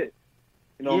 That's it.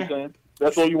 You know what I'm saying?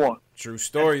 That's all you want. True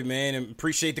story, man. And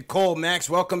appreciate the call, Max.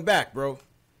 Welcome back, bro.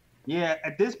 Yeah,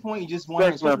 at this point, you just want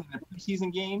him, especially in the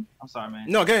preseason game. I'm sorry, man.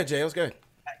 No, go ahead, Jay. Let's go ahead.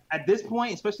 At this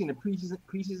point, especially in the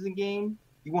preseason game,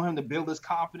 you want him to build his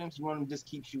confidence. You want him to just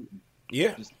keep shooting.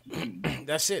 Yeah. Just keep shooting.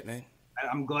 That's it, man.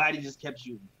 I'm glad he just kept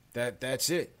shooting. That's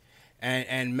it.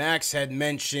 And Max had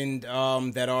mentioned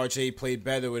that RJ played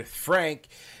better with Frank.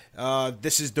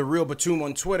 This is the real Batum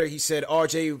on Twitter. He said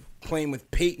RJ playing with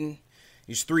Peyton.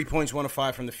 He's 3 points, 1 of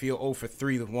 5 from the field, 0 for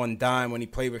 3 with 1 dime. When he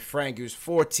played with Frank, he was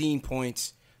 14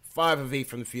 points, 5 of 8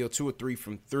 from the field, 2 of 3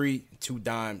 from 3, 2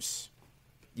 dimes.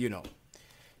 You know,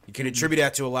 you can attribute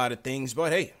that to a lot of things,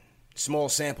 but hey, small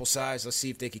sample size. Let's see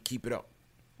if they can keep it up.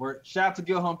 Shout out to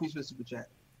Gil Humphreys for the super chat.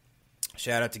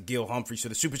 Shout out to Gil Humphreys for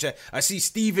the super chat. I see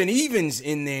Steven Evans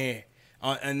in there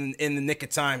in the Nick of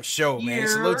Time show, man.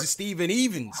 Salute to Steven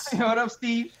Evans. What up,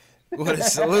 Steve? What a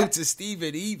salute to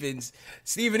Steven Evans.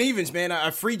 Steven Evans, man, I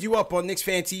freed you up on Knicks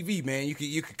Fan TV, man.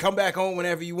 You could come back home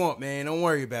whenever you want, man. Don't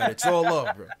worry about it. It's all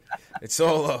love, bro. It's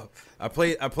all love. I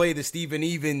played the Steven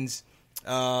Evans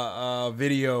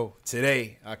video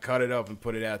today. I cut it up and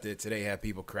put it out there today. Had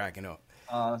people cracking up.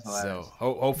 That's hilarious.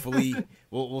 So hopefully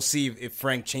we'll see if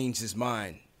Frank changed his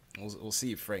mind. We'll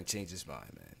see if Frank changed his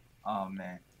mind, man. Oh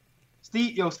man,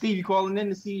 Steve, you calling in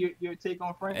to see your take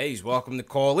on Frank? Hey, he's welcome to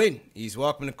call in.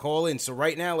 So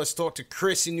right now, let's talk to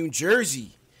Chris in New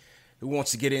Jersey, who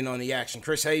wants to get in on the action.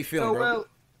 Chris, how you feeling, bro? Well,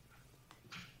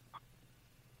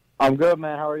 I'm good,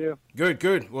 man. How are you?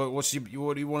 Good. What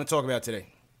do you want to talk about today?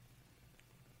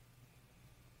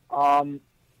 Well,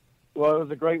 it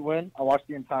was a great win. I watched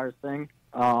the entire thing.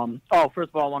 First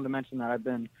of all, I wanted to mention that I've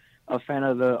been a fan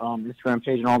of the Instagram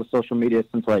page and all the social media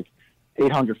since like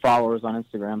 800 followers on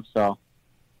Instagram. So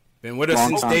been with us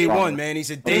since day one, man.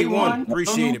 He's a day one.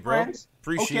 Appreciate it, bro.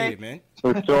 Appreciate it, man.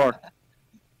 For sure.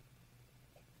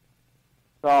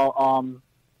 So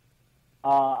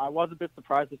I was a bit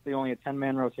surprised to see only a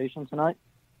 10-man rotation tonight.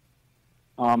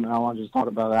 And I want to just talk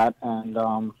about that. And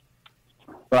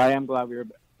but I am glad we were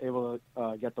able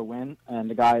to get the win, and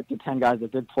the 10 guys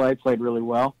that did play played really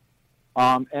well.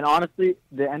 And honestly,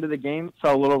 the end of the game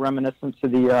felt a little reminiscent to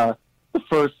the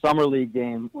first summer league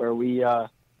game where we had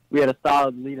a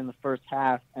solid lead in the first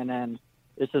half, and then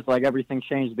it's just like everything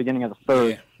changed at the beginning of the third.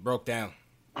 Yeah, broke down.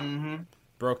 Mm-hmm.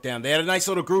 Broke down. They had a nice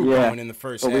little groove going in the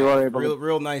first half. We were able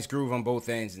real nice groove on both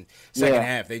ends. And second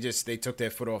half, they took their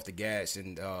foot off the gas.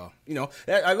 And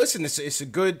listen, it's a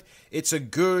good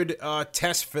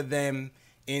test for them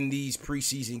in these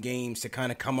preseason games to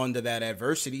kind of come under that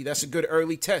adversity. That's a good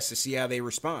early test to see how they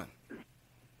respond.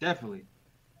 Definitely.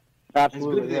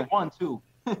 Absolutely. It's good they won too.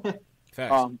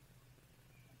 Facts.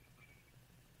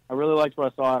 I really liked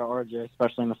what I saw out of RJ,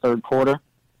 especially in the third quarter.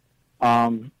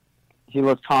 He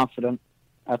looked confident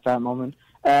at that moment.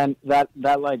 And that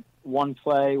like one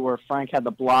play where Frank had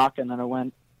the block and then it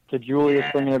went to Julius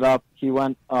bringing it up. He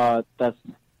went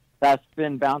that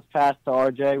spin bounce pass to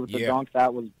RJ with the dunk.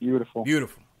 That was beautiful.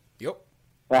 Beautiful. Yep.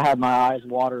 That had my eyes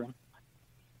watering.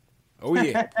 Oh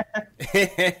yeah.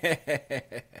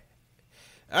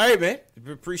 All right, man.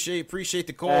 Appreciate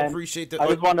the call. And appreciate the. I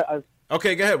just wanted.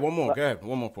 Okay, go ahead. One more. Go ahead.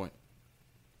 One more point.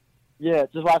 Yeah,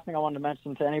 just last thing I wanted to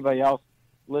mention to anybody else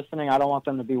listening, I don't want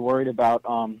them to be worried about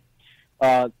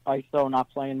ISO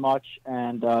not playing much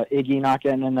and Iggy not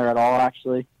getting in there at all.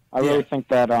 Actually, I really think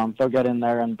that they'll get in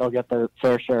there and they'll get their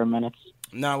fair share of minutes.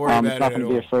 Not worried about it at all. Nothing to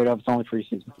be afraid of. It's only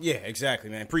preseason. Yeah, exactly,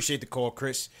 man. Appreciate the call,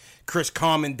 Chris. Chris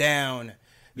calming down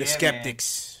the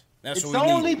skeptics. Man. That's what we need.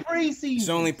 It's only preseason. It's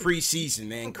only preseason,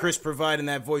 man. Chris providing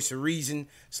that voice of reason.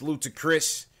 Salute to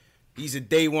Chris. He's a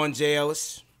day one J.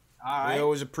 Ellis. All right. We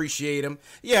always appreciate him.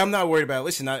 Yeah, I'm not worried about it.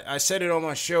 Listen, I said it on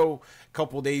my show a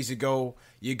couple days ago.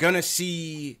 You're going to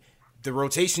see the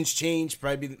rotations change,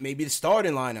 maybe the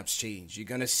starting lineups change. You're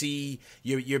going to see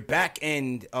your back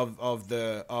end of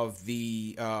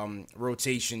the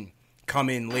rotation come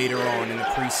in later on in the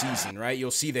preseason, right?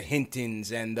 You'll see the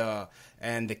Hintons and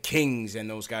the Kings and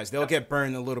those guys. They'll get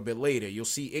burned a little bit later. You'll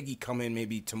see Iggy come in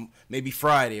maybe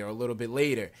Friday or a little bit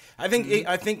later. I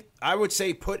think I would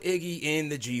say put Iggy in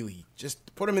the G League.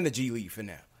 Just put him in the G League for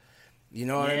now. You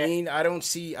know what I mean? I don't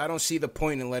see the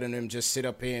point in letting him just sit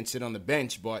up here and sit on the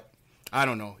bench, but I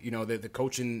don't know. You know, the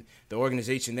coaching, the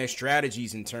organization, their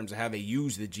strategies in terms of how they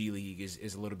use the G League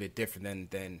is a little bit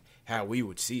different than how we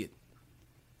would see it.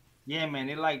 Yeah, man,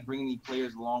 they like bringing these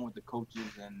players along with the coaches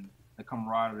and the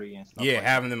camaraderie and stuff. Yeah, like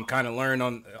having that. them kind of learn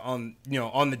on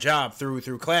the job through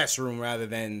classroom rather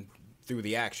than through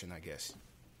the action, I guess.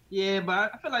 Yeah,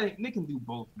 but I feel like they can do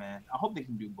both, man. I hope they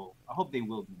can do both. I hope they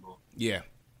will do both. Yeah.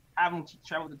 Have them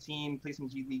travel with the team, play some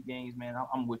G League games, man.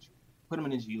 I'm with you. Put him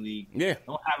in the G League. Yeah.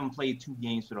 Don't have him play 2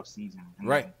 games for the season.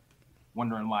 Right.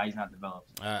 Wondering why he's not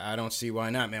developed. I don't see why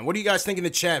not, man. What do you guys think in the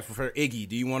chat for Iggy?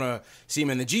 Do you want to see him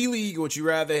in the G League, or would you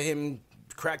rather him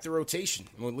crack the rotation?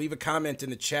 Well, leave a comment in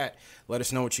the chat. Let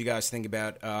us know what you guys think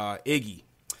about Iggy.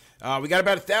 We got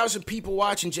about 1,000 people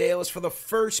watching, JL. It's for the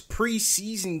first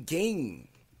preseason game.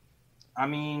 I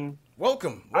mean,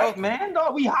 welcome, man.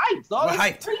 Dog, we hyped, dog.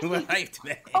 We're hyped,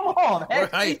 man. Come on, we're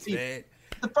hyped, man.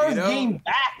 The first game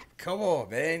back. Come on,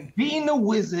 man. Beating the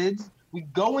Wizards, we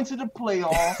go into the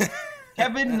playoffs.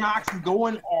 Kevin Knox is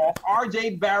going off.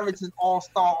 RJ Barrett's an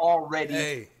all-star already.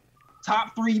 Hey.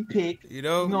 Top 3 pick. You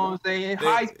know what I'm saying?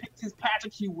 Highest pick is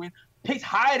Patrick Ewing. Picked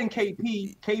higher than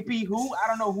KP. KP who? I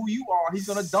don't know who you are. He's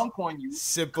going to dunk on you.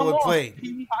 Simple and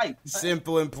plain.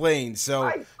 Simple and plain.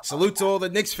 So, salute to all the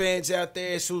Knicks fans out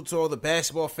there. Salute to all the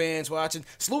basketball fans watching.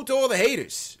 Salute to all the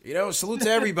haters. Salute to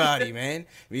everybody, man.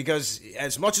 Because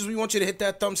as much as we want you to hit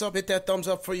that thumbs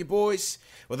up for your boys.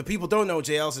 Well, the people don't know,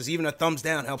 JL, says even a thumbs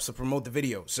down helps to promote the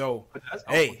video. So,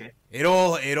 hey, it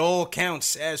all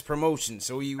counts as promotion.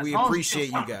 So we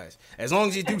appreciate you guys. As long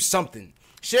as you do something.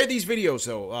 Share these videos,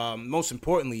 though. Most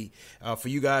importantly, for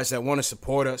you guys that want to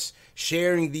support us,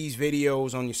 sharing these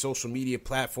videos on your social media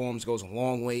platforms goes a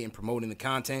long way in promoting the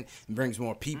content and brings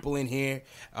more people in here.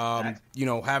 Having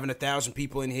 1,000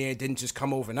 people in here didn't just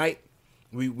come overnight.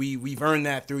 We've earned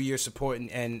that through your support,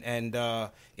 and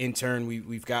in turn,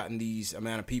 we've gotten these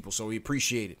amount of people, so we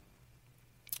appreciate it.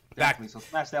 Exactly. So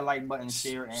smash that like button,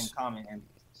 share, and comment, and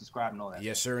subscribe, and all that.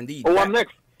 Yes, sir, indeed. Oh, I'm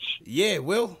next. Yeah,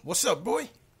 Will. What's up, boy?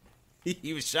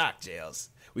 He was shocked, Jails.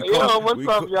 We what's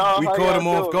up, y'all? We caught him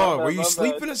off guard. Were you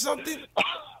sleeping or something?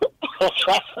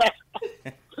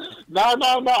 No. I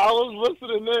was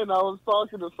listening in. I was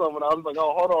talking to someone. I was like,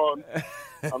 oh, hold on.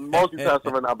 I'm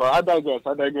multitasking right now, but I digress.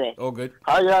 Oh, good.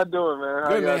 How y'all doing, man?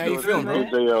 Good, man. How you feeling,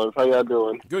 bro? How y'all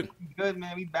doing? Good. Good,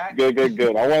 man. We back.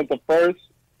 Good. I went to first.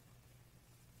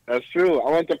 That's true. I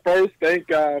went to first. Thank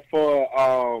God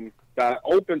for that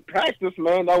open practice,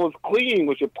 man. That was clean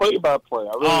with your play-by-play.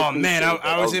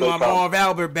 I was in my Marv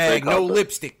Albert bag. No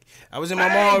lipstick. I was in my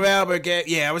Marv Albert bag.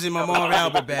 Yeah, I was in my Marv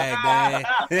Albert bag,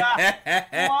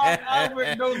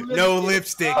 man. No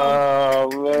lipstick. Oh,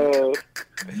 man.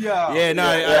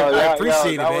 I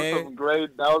appreciate it, man.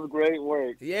 That was great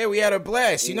work. Yeah, we had a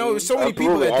blast. There were so many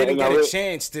people that didn't get a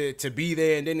chance to be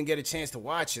there and didn't get a chance to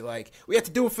watch it. Like, we have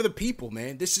to do it for the people,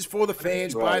 man. This is for the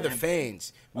fans, by the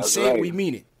fans. We say it, we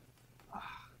mean it.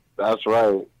 That's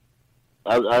right.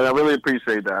 I really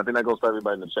appreciate that. I think that goes to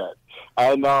everybody in the chat.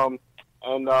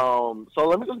 So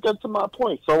let me just get to my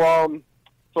point. So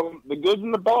the goods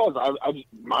and the bads.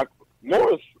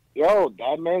 Morris, yo,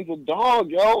 that man's a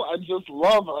dog, yo. I just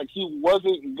love it. Like, he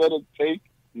wasn't gonna take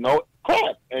no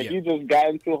crap, and he just got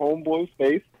into homeboy's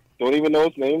face. Don't even know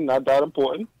his name. Not that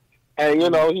important. And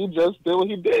he just did what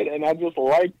he did, and I just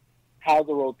liked how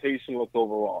the rotation looked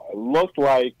overall. It looked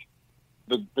like.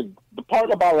 The part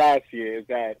about last year is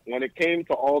that when it came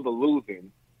to all the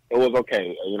losing, it was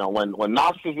okay. When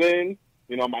Knox is in,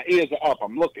 my ears are up.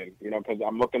 I'm looking, because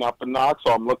I'm looking up for Knox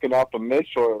or I'm looking up for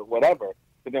Mitch or whatever.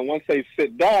 But then once they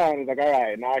sit down, it's like, all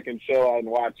right, now I can chill and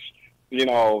watch,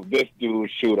 this dude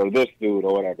shoot or this dude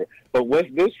or whatever. But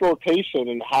with this rotation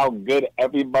and how good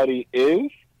everybody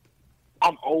is,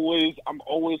 I'm always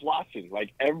watching.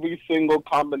 Like, every single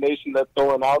combination they're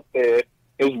throwing out there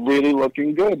is really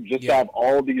looking good. Just to have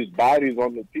all these bodies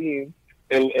on the team,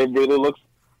 it really looks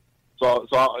so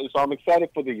I'm excited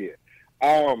for the year.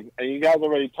 And you guys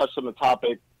already touched on the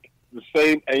topic. The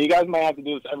same, and you guys might have to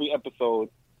do this every episode.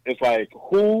 It's like,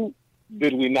 who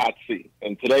did we not see?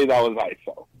 And today that was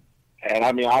ISO. And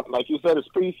I mean, like you said, it's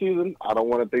preseason. I don't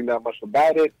want to think that much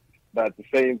about it. But at the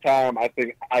same time, I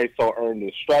think ISO earned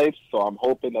his stripes. So I'm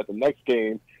hoping that the next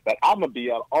game that I'm going to be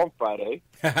at on Friday,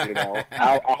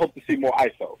 I hope to see more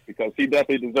ISO because he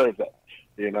definitely deserves that,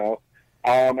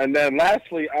 And then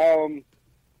lastly,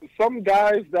 some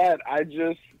guys that I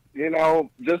just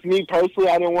me personally,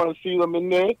 I didn't want to see them in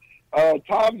there.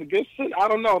 Tom Gibson, I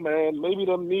don't know, man. Maybe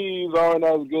the knees aren't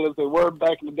as good as they were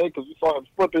back in the day because we saw him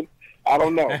flipping. I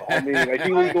don't know. I mean, like,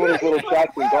 he was doing his little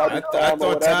shots in garbage time. I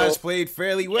thought Taj played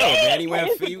fairly well, man. He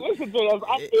went. Listen to us.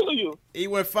 I feel you. He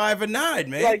went 5 and 9,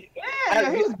 man. Like,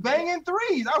 he was banging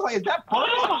threes. I was like, is that Portis?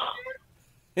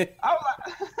 I was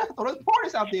like, I thought there's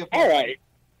Portis out there. All right.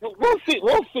 We'll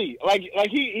see. Like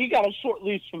he got a short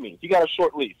leash for me. He got a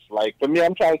short leash. Like, for me,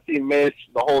 I'm trying to see Mitch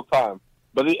the whole time.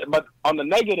 But on the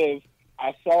negative,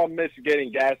 I saw Mitch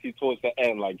getting gassy towards the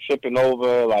end, like tripping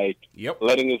over, like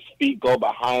letting his feet go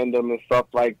behind him and stuff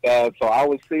like that. So I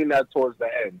was seeing that towards the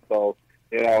end. So,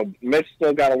 Mitch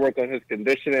still got to work on his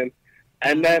conditioning.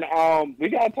 And then we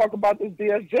got to talk about this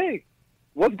DSJ.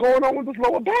 What's going on with his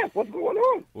lower back? What's going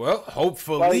on? Well,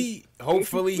 hopefully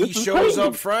he shows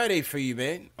up Friday for you,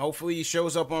 man. Hopefully he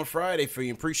shows up on Friday for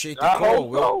you. Appreciate the call,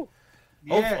 Will. So.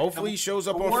 Yeah, hopefully he shows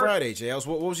up on Friday, JLs.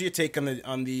 What was your take on the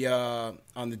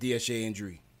DSJ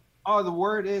injury? Oh, the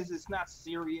word is it's not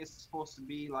serious. It's supposed to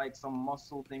be like some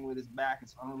muscle thing with his back.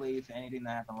 It's unrelated to anything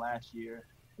that happened last year.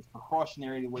 It's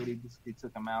precautionary the way they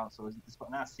took him out, so it's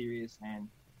not serious, and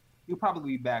he'll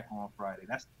probably be back on Friday.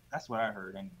 That's what I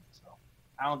heard anyway. So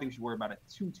I don't think we should worry about it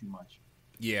too much.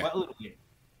 Yeah, but a little bit.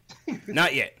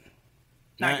 Not yet.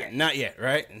 Not yet,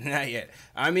 right? Not yet.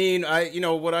 I mean,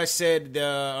 what I said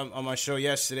on my show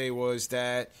yesterday was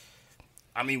that,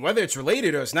 I mean, whether it's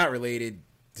related or it's not related,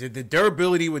 the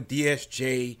durability with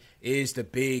DSJ is the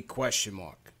big question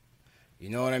mark. You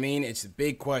know what I mean? It's the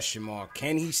big question mark.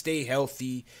 Can he stay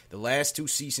healthy? The last 2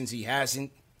 seasons he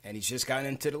hasn't, and he's just gotten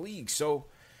into the league. So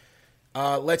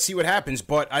let's see what happens.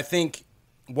 But I think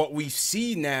what we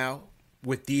see now,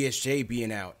 with DSJ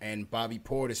being out and Bobby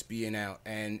Portis being out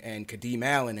and Kadeem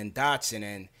Allen and Dotson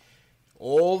and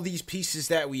all these pieces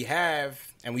that we have,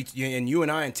 and you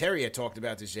and I and Terry had talked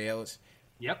about this, JLs.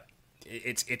 Yep.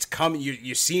 It's coming.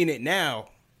 You're seeing it now.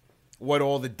 What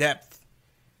all the depth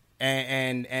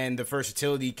and the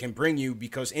versatility can bring you,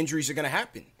 because injuries are going to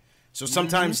happen. So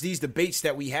sometimes these debates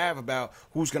that we have about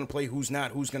who's going to play, who's not,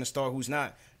 who's going to start, who's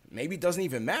not, maybe it doesn't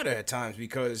even matter at times,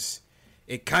 because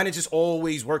it kind of just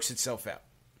always works itself out.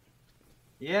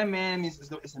 Yeah, man. I mean,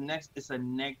 it's a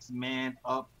next man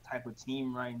up type of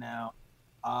team right now.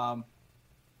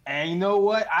 And you know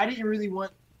what? I didn't really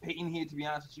want Peyton here, to be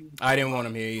honest with you. I didn't want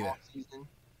him here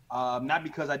either. Not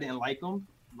because I didn't like him.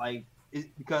 It's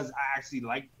because I actually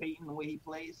like Peyton the way he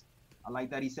plays. I like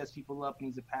that he sets people up and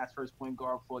he's a pass first point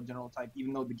guard for a general type.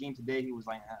 Even though the game today he was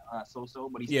like so-so,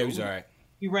 but he was all right.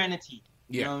 He ran the team.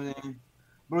 You know what I mean?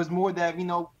 But it was more that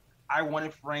I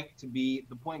wanted Frank to be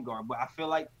the point guard, but I feel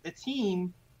like the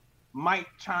team are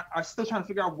still trying to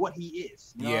figure out what he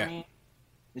is. You know what I mean?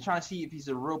 They're trying to see if he's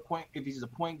a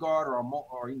point guard or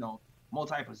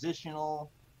multi-positional.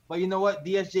 But you know what?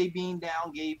 DSJ being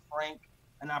down gave Frank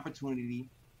an opportunity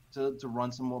to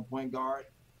run some more point guard,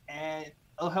 and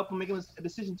it'll help him make a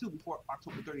decision too before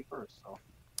October 31st. So.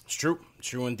 It's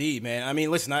true indeed, man. I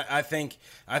mean, listen, I think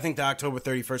the October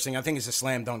 31st thing, I think it's a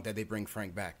slam dunk that they bring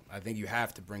Frank back. I think you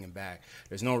have to bring him back.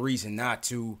 There's no reason not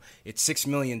to. It's $6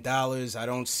 million. I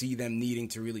don't see them needing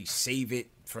to really save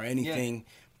it for anything. Yeah.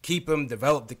 Keep him,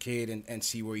 develop the kid, and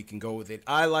see where he can go with it.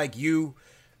 I, like you,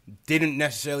 didn't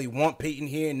necessarily want Peyton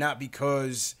here, not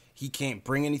because he can't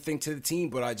bring anything to the team,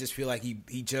 but I just feel like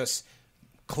he just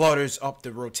clutters up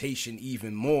the rotation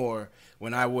even more,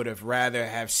 when I would have rather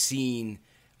have seen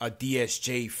a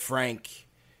DSJ Frank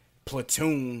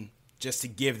platoon just to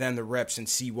give them the reps and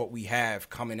see what we have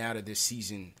coming out of this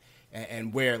season,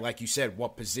 and where, like you said,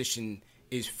 what position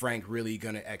is Frank really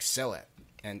going to excel at.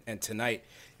 And tonight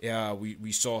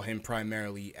we saw him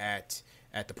primarily at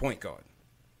the point guard.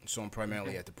 So I'm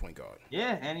primarily at the point guard.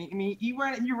 Yeah, and he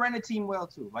ran the team well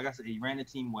too. Like I said, he ran the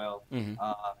team well. Mm-hmm.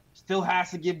 Still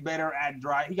has to get better at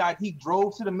drive. He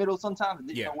drove to the middle sometimes and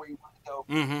didn't know where he wanted to go.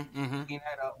 Mm-hmm. Clean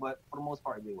that up, but for the most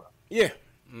part, he did well. Yeah,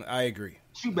 I agree.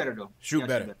 Shoot better though. Shoot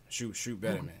better, man.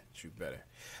 Shoot better.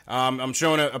 I'm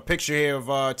showing a picture here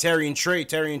of Terry and Trey.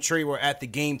 Terry and Trey were at the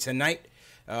game tonight.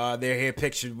 They're here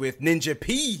pictured with Ninja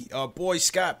P, boy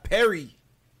Scott Perry.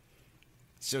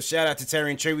 So shout out to Terry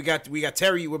and Trey. We got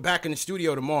Terry. We're back in the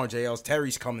studio tomorrow, JLs.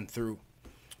 Terry's coming through.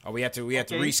 We have to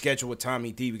reschedule with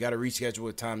Tommy D. We got to reschedule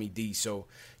with Tommy D. So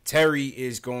Terry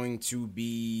is going to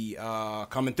be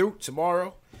coming through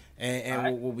tomorrow,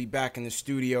 and we'll be back in the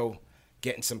studio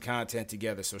getting some content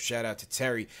together. So shout out to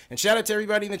Terry. And shout out to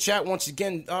everybody in the chat once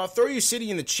again. Throw your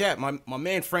city in the chat. My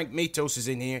man Frank Matos is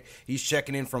in here. He's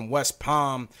checking in from West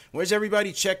Palm. Where's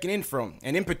everybody checking in from?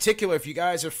 And in particular, if you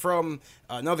guys are from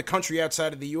another country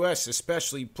outside of the U.S.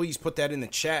 especially, please put that in the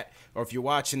chat. Or if you're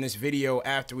watching this video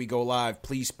after we go live,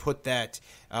 please put that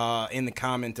in the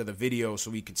comment of the video so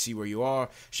we can see where you are.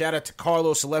 Shout out to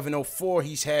Carlos1104.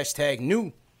 He's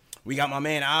 #new. We got my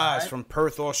man Oz from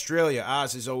Perth, Australia.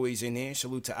 Oz is always in here.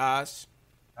 Salute to Oz.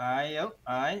 All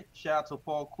right. Shout out to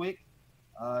Paul Quick.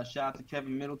 Shout out to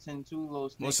Kevin Middleton,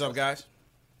 too. What's up, guys?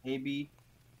 AB.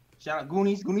 Shout out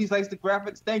Goonies. Goonies likes the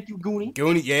graphics. Thank you, Goonie.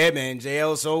 Goonie, yeah, man.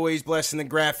 JL is always blessing the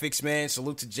graphics, man.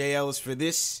 Salute to JL for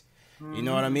this. Mm-hmm. You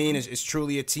know what I mean? It's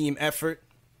truly a team effort.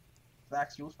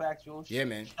 Factuals. Yeah,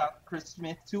 man. Shout out to Chris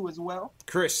Smith, too, as well.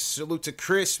 Chris, salute to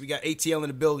Chris. We got ATL in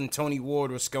the building. Tony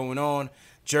Ward, what's going on?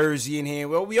 Jersey in here.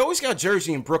 Well, we always got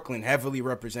Jersey and Brooklyn heavily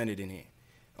represented in here.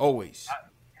 Always.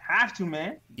 Have to,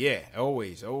 man. Yeah,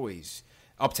 always.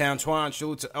 Uptown Twan,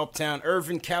 salute to Uptown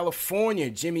Irvine, California.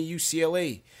 Jimmy,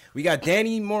 UCLA. We got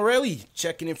Danny Morelli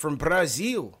checking in from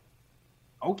Brazil.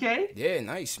 Okay. Yeah,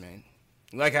 nice, man.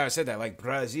 Like how I said that, like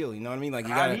Brazil, you know what I mean? Like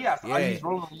you gotta, you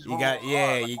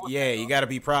gotta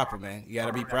be proper, man. You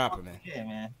gotta be proper, man. Yeah,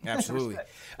 man. Absolutely. All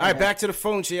right, back to the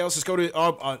phone, JL. Let's go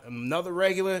to another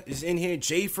regular is in here,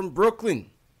 Jay from Brooklyn.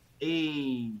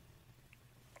 Hey.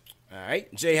 All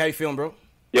right, Jay, how you feeling, bro?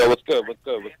 Yo, what's good? What's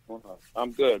going on?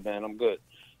 I'm good, man. I'm good.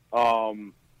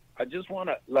 I just want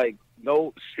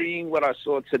to seeing what I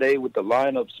saw today with the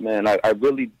lineups, man. I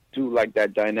really do like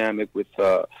that dynamic with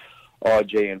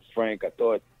RJ and Frank. I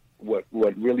thought what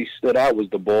really stood out was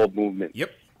the ball movement.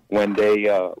 Yep. When they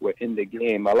were in the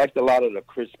game, I liked a lot of the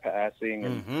crisp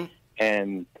passing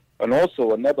and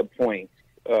also another point,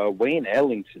 Wayne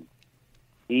Ellington.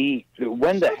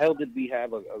 When the hell did we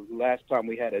have last time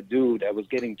we had a dude that was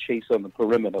getting chased on the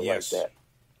perimeter like that?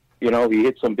 You know, he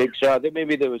hit some big shots.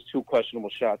 Maybe there was 2 questionable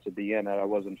shots at the end that I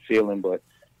wasn't feeling, but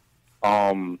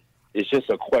it's just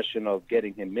a question of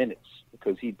getting him minutes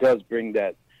because he does bring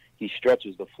that. He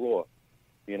stretches the floor,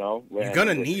 you know. You're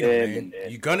gonna need him, man.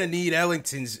 You're gonna need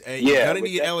Ellington's. You're gonna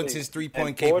need Ellington's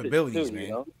 3-point capabilities, too, man.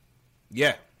 You know?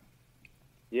 Yeah.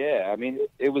 Yeah, I mean,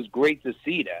 it was great to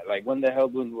see that. Like, when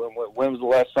was the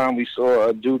last time we saw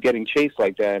a dude getting chased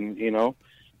like that? And you know,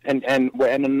 and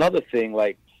another thing,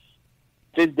 like,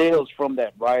 Fizdale's from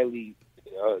that Riley,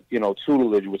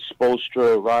 tutelage with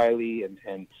Spoelstra, Riley,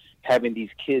 and having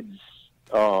these kids,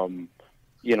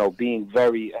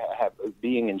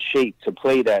 being in shape to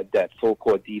play that full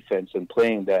court defense and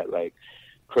playing that like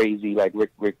crazy like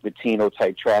Rick Pitino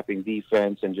type trapping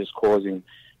defense and just causing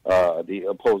the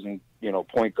opposing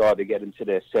point guard to get into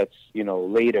their sets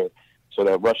later, so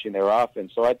they're rushing their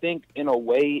offense. So I think in a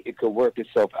way it could work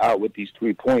itself out with these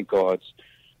 3-point guards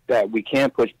that we can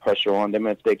push pressure on them.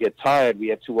 If they get tired, we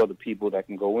have 2 other people that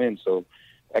can go in. So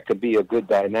that could be a good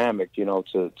dynamic,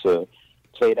 to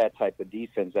play that type of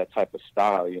defense, that type of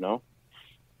style,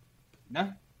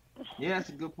 Yeah, that's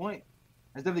a good point.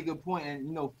 That's definitely a good point.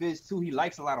 And Fizz too, he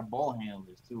likes a lot of ball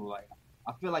handlers too. Like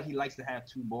I feel like he likes to have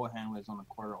 2 ball handlers on the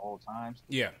court at all times.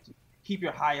 Yeah. So keep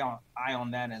your eye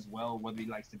on that as well. Whether he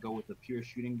likes to go with a pure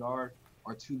shooting guard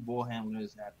or 2 ball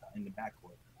handlers in the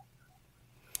backcourt.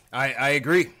 I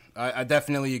agree. I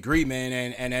definitely agree,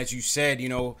 man. And as you said,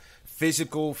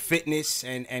 physical fitness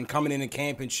and coming into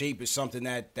camp in shape is something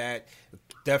that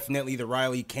definitely the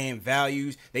Riley camp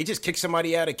values. They just kicked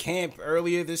somebody out of camp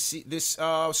earlier this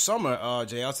summer,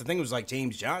 Jay. I think it was like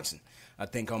James Johnson, I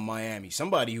think, on Miami.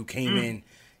 Somebody who came in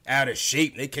out of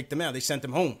shape. They kicked him out. They sent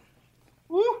him home.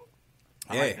 Woo!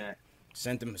 I like that.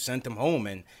 Sent him home.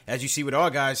 And as you see with our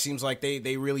guys, seems like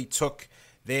they really took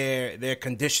their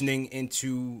conditioning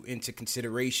into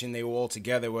consideration. They were all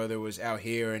together, whether it was out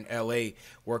here in LA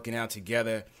working out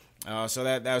together. So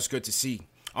that was good to see.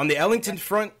 On the Ellington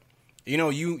front,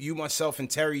 you myself and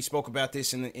Terry spoke about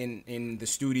this in the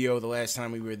studio the last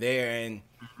time we were there, and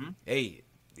hey,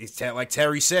 it's like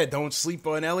Terry said, don't sleep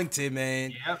on Ellington,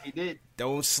 man. Yeah, he did.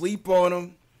 Don't sleep on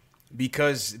him,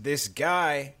 because this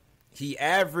guy, he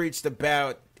averaged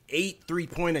about 8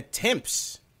 3-point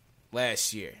attempts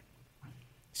last year.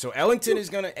 So Ellington is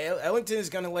gonna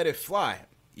let it fly,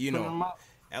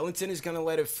 Ellington is gonna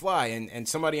let it fly, and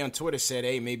somebody on Twitter said,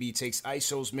 hey, maybe he takes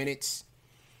ISO's minutes.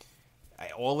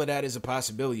 All of that is a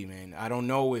possibility, man. I don't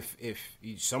know if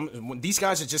some of these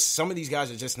guys are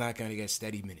just not gonna get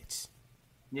steady minutes.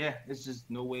 Yeah, it's just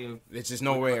no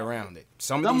way around it.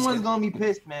 Someone's gonna be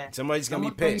pissed, man. Somebody's gonna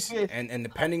be pissed, and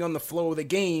depending on the flow of the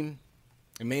game,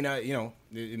 it may not,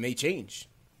 it may change.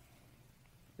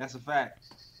 That's a fact.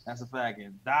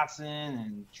 And Dotson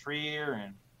and Trier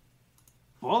and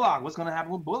Bullock. What's going to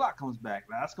happen when Bullock comes back?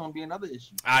 That's going to be another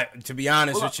issue. To be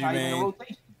honest with you, man,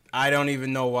 I don't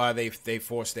even know why they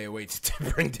forced their way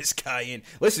to bring this guy in.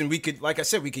 Listen, we could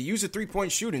use a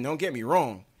 3-point shooting. Don't get me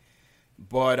wrong,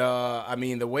 but I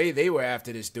mean, the way they were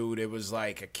after this dude, it was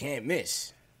like a can't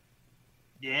miss.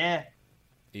 Yeah.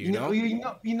 You know.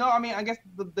 I mean, I guess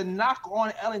the knock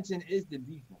on Ellington is the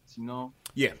defense.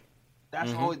 Yeah.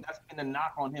 That's been a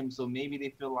knock on him. So maybe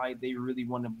they feel like they really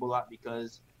want to Bullock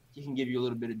because he can give you a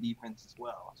little bit of defense as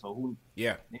well. So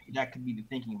maybe that could be the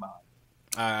thinking about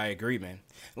it. I agree, man.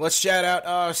 Let's shout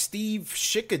out Steve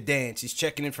Schickadance. He's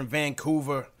checking in from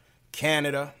Vancouver,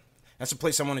 Canada. That's a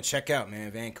place I want to check out, man.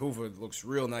 Vancouver looks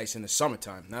real nice in the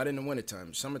summertime, not in the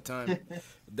wintertime. Summertime,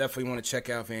 definitely want to check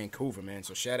out Vancouver, man.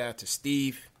 So shout out to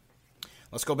Steve.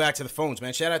 Let's go back to the phones,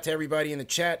 man. Shout out to everybody in the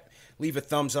chat. Leave a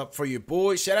thumbs up for your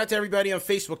boys. Shout out to everybody on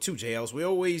Facebook too, JLs. We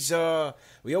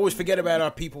always forget about our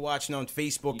people watching on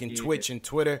Facebook and Twitch and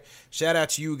Twitter. Shout out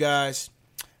to you guys.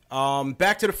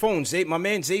 Back to the phones. Zay, my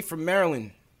man Zay from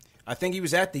Maryland. I think he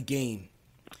was at the game.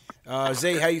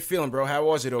 Zay, how you feeling, bro? How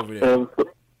was it over there?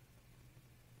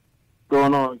 What's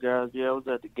going on, guys? Yeah, I was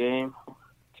at the game.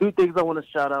 Two things I want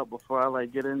to shout out before I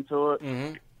get into it.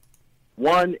 Mm-hmm.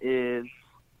 One is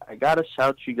I got to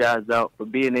shout you guys out for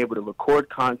being able to record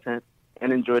content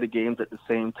and enjoy the games at the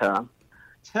same time.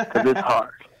 Because it's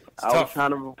hard. I was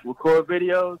trying to record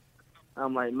videos.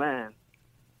 I'm like, man,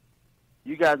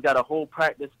 you guys got a whole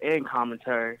practice and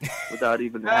commentary without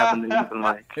even having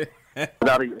to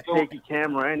without even taking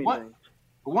camera or anything.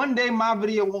 One day my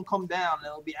video won't come down and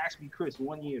it'll be Ask Me Chris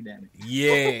 1 year, damn it.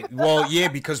 Yeah, well, yeah,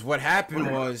 because what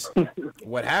happened was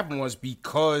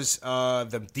because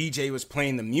the DJ was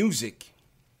playing the music.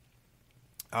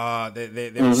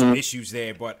 There were some issues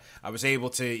there, but I was able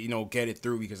to, get it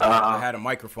through because I had a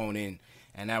microphone in,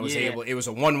 and I was able. It was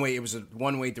a one way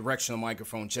directional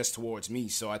microphone just towards me,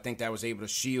 so I think that was able to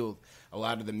shield a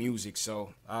lot of the music.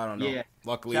 So I don't know. Yeah.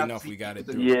 Luckily enough, we got it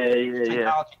through. Yeah.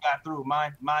 Technology got through.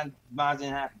 Mine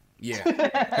didn't happen. Yeah.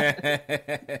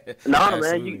 No,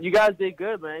 man, you guys did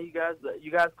good, man. You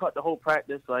guys caught the whole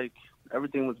practice.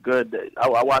 Everything was good.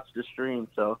 I watched the stream,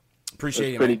 so.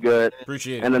 Appreciate it, pretty man. good.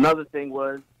 Appreciate it. And another thing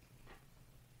was,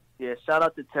 shout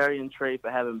out to Terry and Trey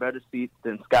for having better seats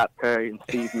than Scott Perry and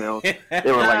Steve Mills. They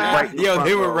were right in front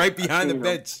they were row. right behind the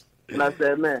bench. And I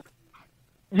said, man,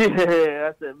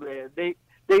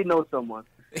 they know someone.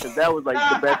 Because that was the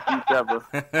best seats ever.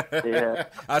 Yeah.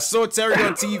 I saw Terry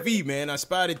on TV, man. I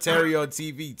spotted Terry on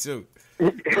TV, too.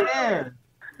 Yeah.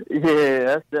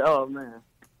 That's oh, man.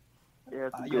 Yeah,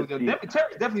 Terry's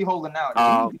definitely holding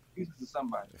out. He's to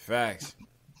somebody. Facts.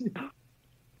 But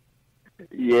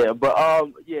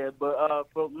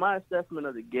for my assessment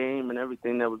of the game and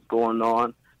everything that was going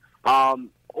on,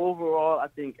 overall, I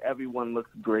think everyone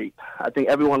looks great. I think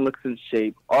everyone looks in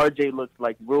shape. RJ looks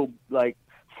real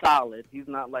solid. He's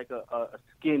not a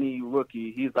skinny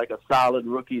rookie. He's a solid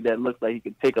rookie that looks like he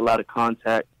could take a lot of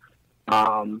contact.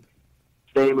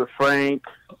 Same with Frank.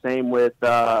 Same with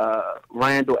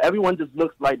Randall. Everyone just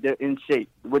looks like they're in shape,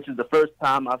 which is the first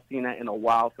time I've seen that in a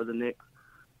while for the Knicks.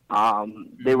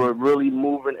 They were really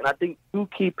moving, and I think two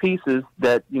key pieces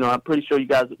that I'm pretty sure you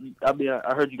guys. I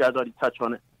heard you guys already touch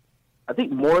on it. I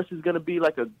think Morris is going to be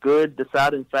a good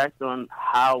deciding factor on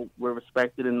how we're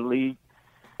respected in the league,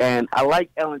 and I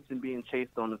like Ellington being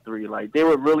chased on the three. They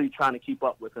were really trying to keep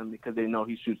up with him because they know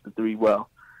he shoots the three well.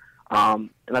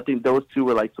 And I think those two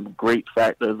were some great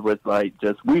factors with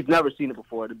we've never seen it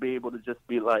before to be able to just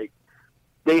be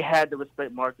they had to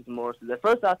respect Marcus Morris. At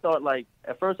first I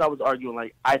was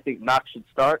arguing I think Knox should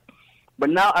start, but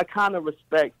now I kind of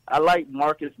respect. I like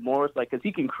Marcus Morris because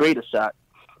he can create a shot.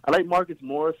 I like Marcus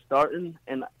Morris starting,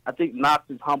 and I think Knox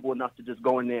is humble enough to just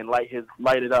go in there and light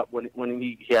it up when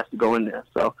he has to go in there.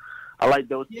 So I like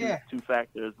those two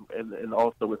factors, and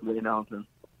also with Ray Ellington.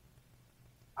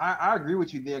 I agree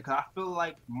with you there because I feel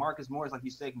like Marcus Morris, like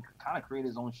you said, can kind of create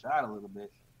his own shot a little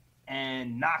bit.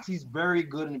 And Knox, he's very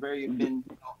good and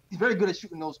he's very good at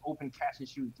shooting those open catch and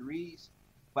shoot threes.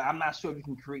 But I'm not sure if he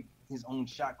can create his own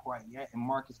shot quite yet. And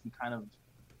Marcus can kind of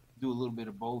do a little bit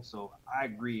of both. So I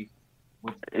agree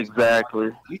with exactly.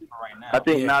 Right now. I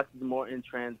think Knox is more in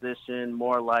transition,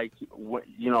 more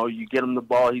you get him the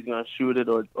ball, he's gonna shoot it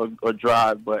or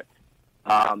drive, but.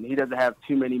 He doesn't have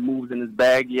too many moves in his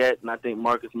bag yet, and I think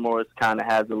Marcus Morris kind of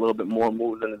has a little bit more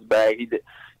moves in his bag.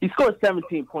 He scored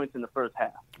 17 points in the first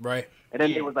half, right? And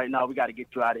then they was like, "No, we got to get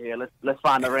you out of here. Let's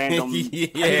find a random. Let's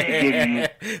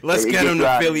get him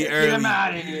to Philly early. Get him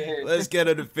out of here. Let's get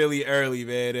him to Philly early,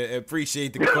 man.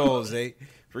 Appreciate the calls, eh?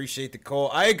 Appreciate the call.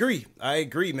 I agree,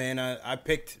 man. I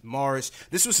picked Morris.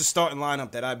 This was the starting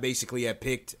lineup that I basically had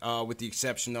picked, with the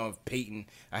exception of Peyton.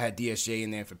 I had DSJ in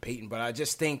there for Peyton, but I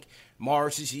just think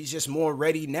Morris he's just more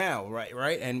ready now,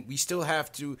 right? And we still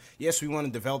have to. Yes, we want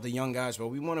to develop the young guys, but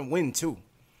we want to win too.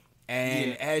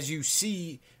 And as you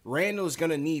see, Randall's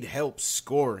gonna need help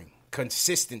scoring,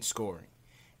 consistent scoring,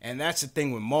 and that's the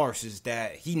thing with Morris is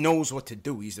that he knows what to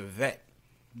do. He's a vet.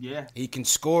 Yeah, he can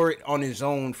score it on his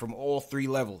own from all three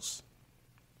levels,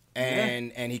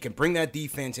 and he can bring that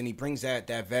defense, and he brings that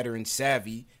veteran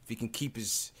savvy. If he can keep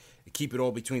it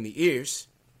all between the ears,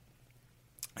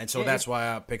 and so that's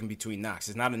why I pick him between Knox.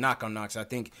 It's not a knock on Knox. I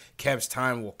think Kev's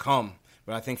time will come,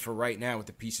 but I think for right now with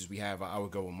the pieces we have, I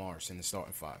would go with Morris in the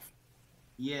starting five.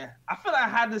 Yeah, I feel like I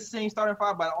had the same starting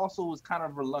five, but I also was kind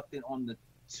of reluctant on the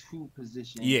 2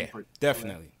 position. Yeah,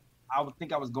 definitely. I would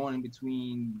think I was going in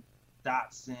between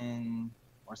Dotson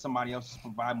or somebody else to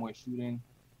provide more shooting,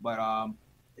 but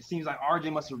it seems like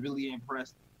RJ must have really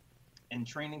impressed in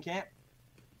training camp.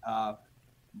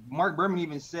 Mark Berman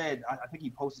even said, I think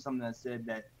he posted something that said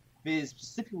that Fizz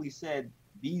specifically said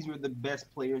these were the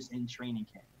best players in training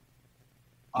camp.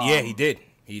 Yeah, he did.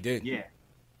 He did. Yeah.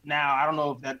 Now, I don't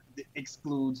know if that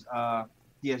excludes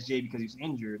DSJ because he was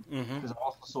injured, because I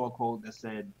also saw a quote that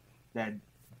said that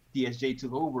DSJ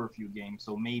took over a few games,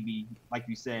 so maybe, like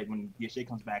you said, when DSJ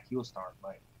comes back, he'll start.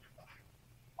 But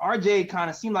RJ kind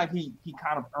of seemed like he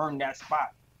kind of earned that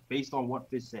spot based on what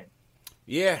Fizz said.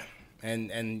 Yeah,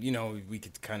 and you know, we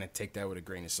could kind of take that with a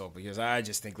grain of salt because I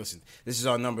just think, listen, this is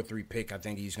our number 3 pick. I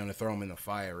think he's going to throw him in the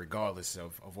fire regardless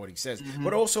of what he says.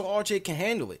 But also, RJ can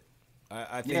handle it.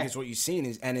 I think it's what you've seen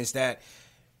is that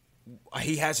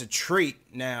he has a trait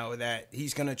now that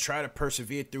he's going to try to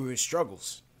persevere through his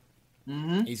struggles.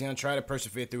 He's going to try to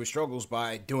persevere through his struggles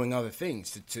by doing other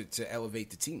things to elevate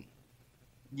the team.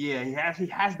 Yeah, he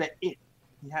has that it.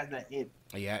 He has that it.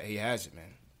 Yeah, he has it,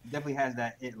 man. Definitely has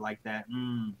that it like that.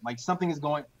 Like something is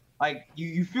going. Like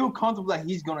you feel comfortable that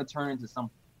he's going to turn into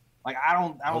something. Like I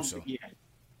don't hope so. Yeah.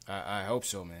 I hope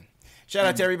so, man. Shout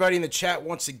out to everybody in the chat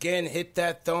once again. Hit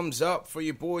that thumbs up for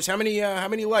your boys. How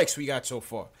many likes we got so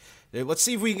far? Let's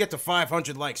see if we can get to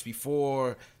 500 likes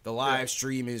before the live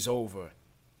stream is over.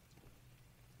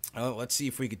 Let's see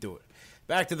if we could do it.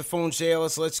 Back to the phone,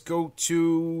 JLS. Let's go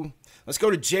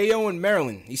to J.O. in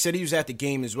Maryland. He said he was at the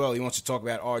game as well. He wants to talk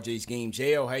about RJ's game.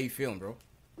 J.O., how you feeling, bro?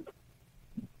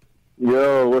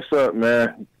 Yo, what's up,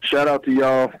 man? Shout out to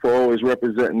y'all for always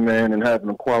representing, man, and having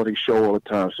a quality show all the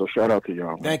time. So shout out to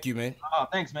y'all, man. Thank you, man. Oh,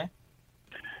 thanks, man.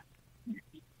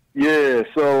 Yeah,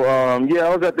 so, I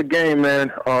was at the game,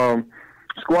 man.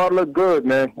 Squad looked good,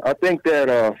 man. I think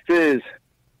that Fizz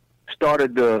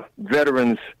started the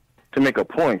veterans to make a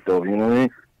point, though, you know what I mean?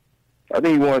 I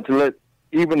think he wanted to let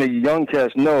even the young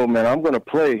cats know, man, I'm going to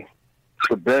play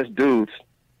the best dudes.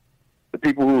 The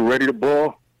people who are ready to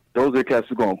ball, those are the cats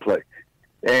who are going to play.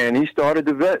 And he started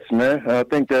the vets, man. And I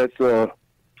think that's a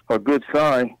good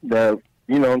sign that,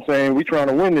 you know what I'm saying, we're trying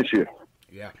to win this year.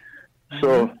 Yeah.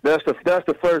 So that's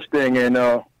the first thing. And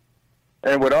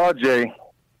with RJ,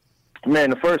 man,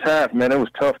 the first half, man, it was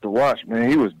tough to watch, man.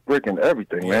 He was breaking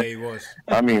everything, man. Yeah, he was.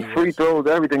 I mean, free throws,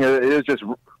 everything. It was just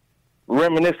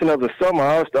reminiscent of the summer.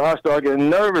 I started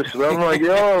getting nervous. I'm like,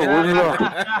 yo, it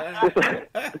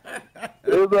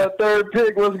was our 3rd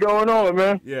pick. What's going on,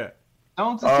 man? Yeah.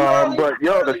 But,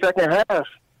 yo, the second half.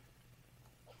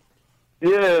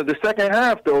 Yeah, the second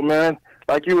half, though, man.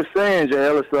 Like you were saying, Jay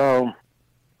Ellis,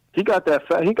 he got that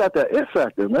it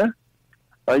factor, man.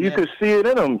 You could see it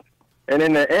in him. And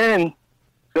in the end,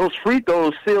 those free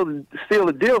throws sealed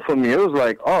the deal for me. It was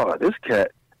like, oh, this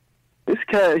cat,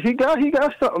 he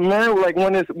got something, man. Like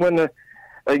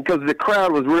because the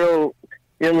crowd was real,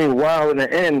 you know what I mean, wild in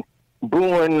the end,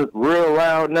 booing real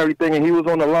loud and everything, and he was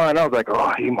on the line. I was like,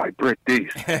 oh, he might brick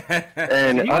these.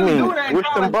 And I mean,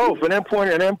 switched them both, and then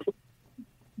pointed, and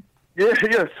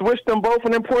then switched them both,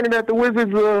 and then pointed at the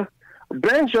Wizards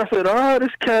bench. I said, oh,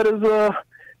 this cat is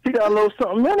he got a little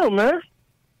something in him, man.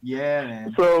 Yeah,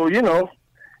 man. So, you know,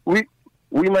 we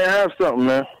may have something,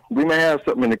 man. We may have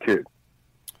something in the kid.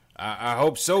 I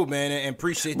hope so, man, and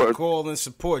appreciate the call and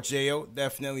support, J.O.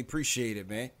 Definitely appreciate it,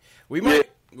 man. We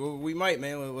might,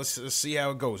 man. Let's see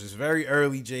how it goes. It's very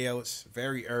early, J.L. It's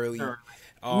very early. Sure.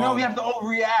 We have to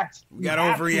overreact. We got to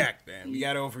overreact, man. We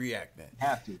got to overreact, man.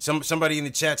 Have to. Somebody in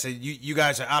the chat said, you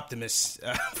guys are optimists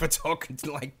for talking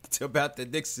about the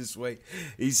Knicks this way.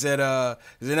 He said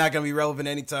they're not going to be relevant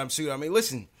anytime soon. I mean,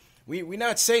 listen, we're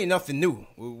not saying nothing new.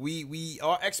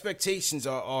 Our expectations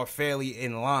are fairly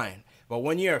in line. But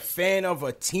when you're a fan of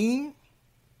a team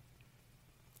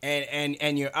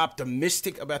and you're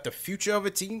optimistic about the future of a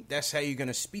team, that's how you're going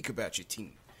to speak about your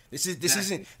team. This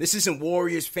isn't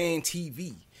Warriors fan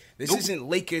TV. This isn't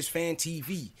Lakers fan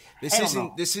TV.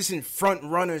 This isn't Front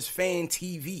Runners fan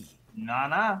TV.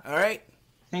 Nah. All right?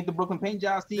 This ain't the Brooklyn Paint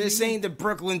Jobs TV. This ain't the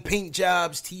Brooklyn Paint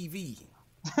Jobs TV.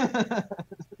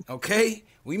 Okay?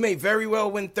 We may very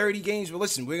well win 30 games, but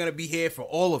listen, we're going to be here for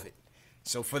all of it.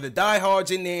 So for the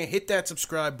diehards in there, hit that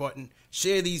subscribe button,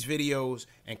 share these videos,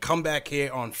 and come back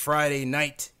here on Friday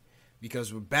night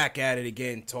because we're back at it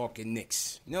again talking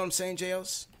Knicks. You know what I'm saying,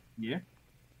 JLs? Yeah.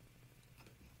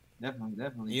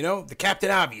 Definitely. You know, the Captain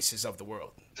Obviouses of the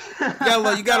world.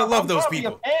 You gotta love those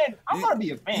people. I'm gonna be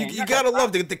a fan. You gotta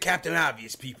love the Captain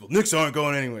Obvious people. Knicks aren't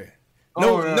going anywhere.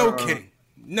 No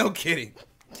kidding.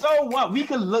 So what? We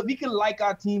could like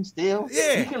our team still.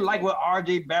 Yeah. We could like what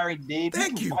RJ Barrett did.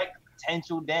 Thank we you. Like the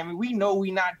potential, damn it. We know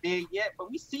we not there yet, but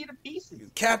we see the pieces.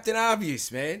 Captain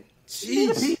Obvious, man. See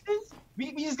the Jeez. pieces.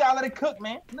 We just gotta let it cook,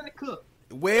 man. Let it cook.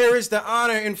 Where is the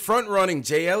honor in front running,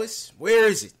 Jay Ellis? Where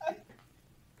is it?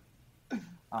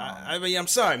 I mean, I'm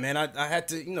sorry, man. I had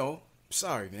to,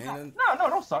 sorry, man.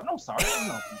 No, sorry. No sorry.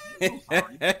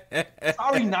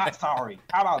 Sorry, not sorry.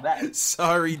 How about that?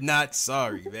 Sorry, not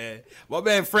sorry, man. My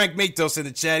man Frank Matos in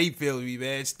the chat, he feels me,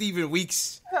 man. Stephen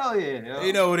Weeks. Hell yeah. Yo.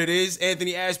 You know what it is.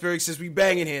 Anthony Asbury says we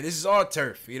banging here. This is our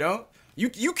turf, you know? You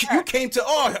came to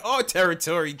our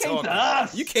territory talking. To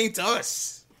us. You came to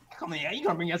us. Come here, you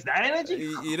gonna bring us that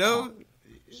energy? You know?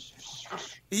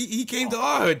 He came to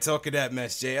our hood talking that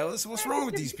mess, Jay Ellis. What's wrong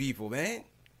with these people, man?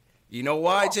 You know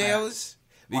why, Jay Ellis?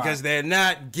 Because they're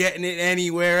not getting it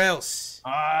anywhere else.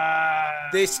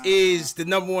 This is the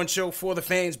number one show for the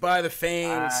fans, by the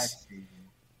fans,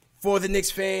 for the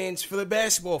Knicks fans, for the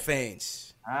basketball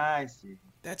fans. I see.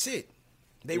 That's it.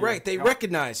 They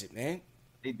recognize it, man.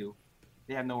 They do.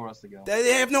 They have nowhere else to go.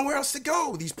 They have nowhere else to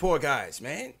go. These poor guys,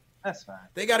 man. That's fine.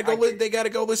 They gotta go. They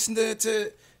gotta go listen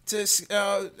to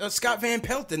Scott Van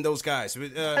Pelt and those guys.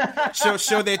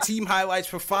 Show their team highlights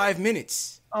for 5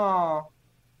 minutes. Oh,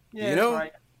 yeah, you know.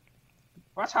 Right.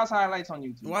 Watch House Highlights on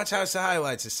YouTube. Watch House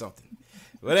Highlights or something.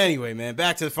 But anyway, man,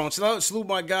 back to the phone. Salute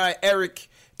my guy Eric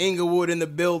Inglewood in the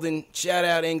building. Shout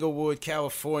out Inglewood,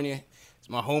 California. It's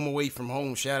my home away from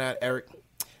home. Shout out Eric. All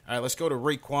right, let's go to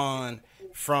Raekwon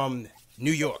from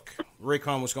New York.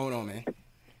 Raekwon, what's going on, man?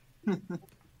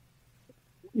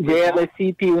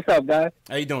 JLSCP, what's up, guys?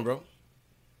 How you doing, bro?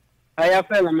 How y'all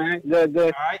feeling, man? Good.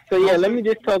 Right. So, yeah, let me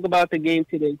just talk about the game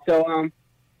today. So,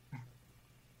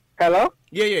 hello?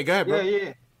 Yeah, go ahead, bro.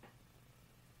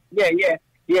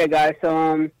 Yeah, guys.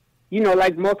 So,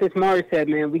 like Marcus Morris said,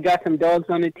 man, we got some dogs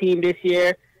on the team this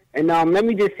year. And let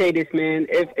me just say this, man.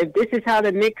 If this is how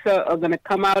the Knicks are going to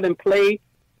come out and play,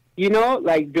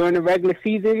 like during the regular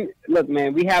season, look,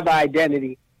 man, we have our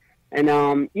identity. And,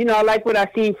 I like what I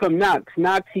seen from Knox.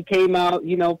 Knox, he came out,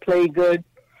 played good.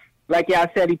 Like y'all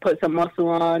said, he put some muscle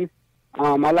on.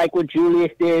 I like what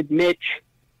Julius did. Mitch,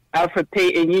 Alfred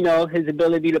Payton, his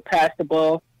ability to pass the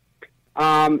ball.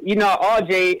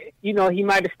 RJ, he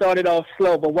might have started off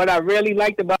slow. But what I really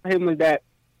liked about him was that,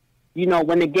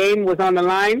 when the game was on the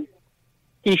line,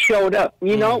 he showed up,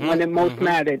 when it most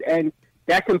mattered. And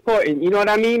that's important. You know what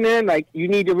I mean, man? Like, you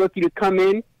need the rookie to come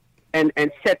in and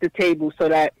set the table so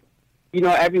that,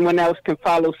 everyone else can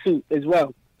follow suit as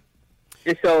well.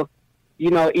 And so,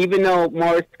 even though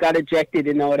Morris got ejected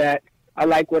and all that, I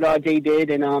like what RJ did.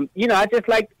 And, I just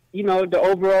like, the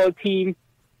overall team,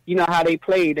 how they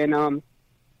played. And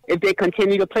if they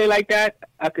continue to play like that,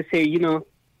 I could say,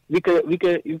 we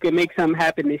could make something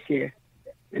happen this year.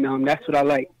 And that's what I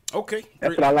like. Okay.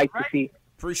 That's what I like to see.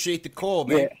 Appreciate the call,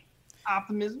 man. Yeah.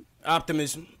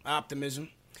 Optimism.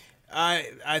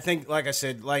 I think, like I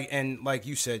said, like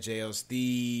you said, JLs,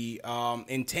 the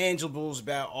intangibles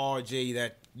about RJ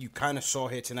that you kind of saw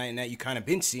here tonight and that you kind of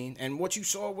been seeing, and what you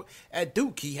saw at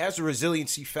Duke, he has a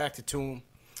resiliency factor to him.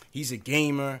 He's a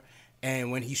gamer,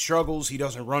 and when he struggles, he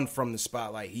doesn't run from the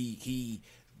spotlight. He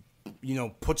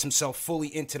puts himself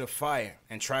fully into the fire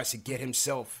and tries to get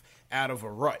himself out of a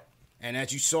rut. And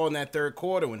as you saw in that third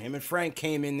quarter, when him and Frank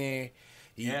came in there,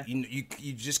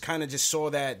 you just kind of just saw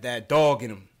that dog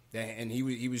in him. And he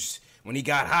was when he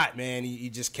got hot, man, he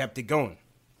just kept it going.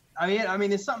 I mean,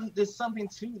 there's something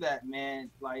to that, man.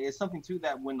 Like, it's something to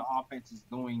that when the offense is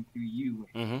going through you,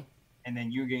 and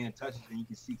then you're getting the touches, and you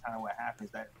can see kind of what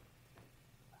happens. That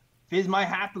Fizz might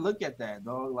have to look at that,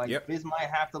 though. Like, Fizz might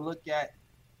have to look at.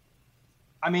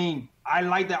 I mean, I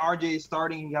like that RJ is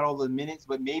starting. He got all the minutes,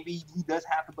 but maybe he does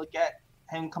have to look at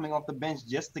him coming off the bench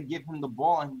just to give him the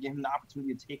ball and give him the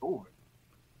opportunity to take over.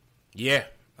 Yeah.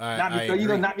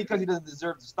 Not because he doesn't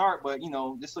deserve to start, but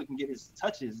just so he can get his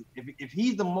touches. If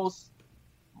he's the most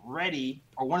ready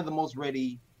or one of the most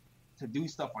ready to do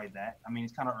stuff like that, I mean,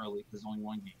 it's kind of early because there's only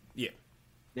one game. Yeah.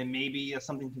 Then maybe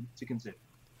something to consider.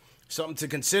 Something to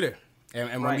consider.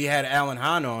 And when we had Alan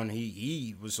Hahn on,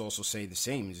 he was also saying the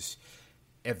same. Just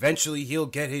eventually he'll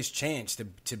get his chance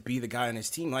to be the guy on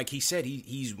his team. Like he said,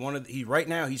 he's right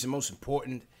now he's the most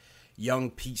important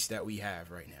young piece that we have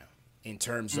right now in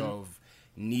terms of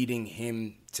needing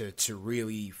him to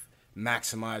really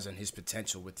maximize on his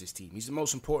potential with this team. He's the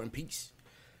most important piece.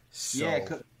 So, yeah,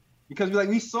 because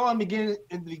we saw in the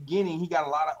beginning, he got a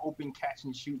lot of open catch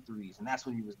and shoot threes, and that's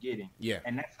what he was getting. Yeah,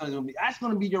 and that's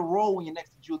going to be your role when you're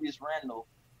next to Julius Randle,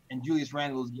 and Julius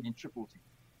Randle is getting triple team.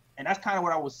 And that's kind of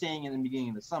what I was saying in the beginning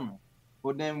of the summer.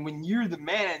 But then when you're the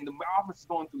man, the offense is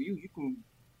going through you. You can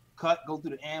cut, go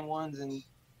through the and ones, and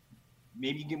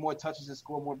maybe you get more touches and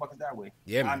score more buckets that way.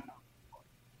 Yeah, man.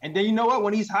 And then you know what?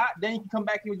 When he's hot, then you can come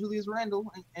back here with Julius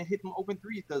Randle and hit him open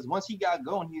threes because once he got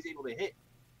going, he's able to hit.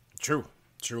 True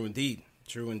indeed.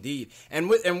 And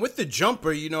with the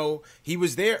jumper, you know, he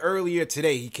was there earlier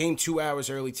today. He came 2 hours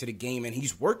early to the game, and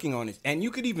he's working on it. And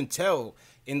you could even tell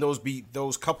in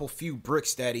those couple few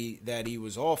bricks that he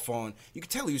was off on, you could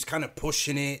tell he was kind of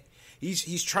pushing it.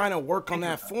 He's trying to work on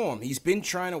that form. He's been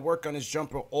trying to work on his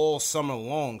jumper all summer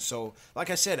long. So,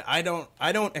 like I said, I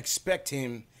don't expect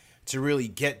him to really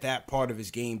get that part of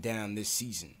his game down this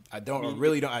season. I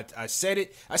really don't. I said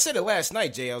it last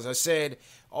night, JLs. I said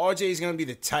RJ is going to be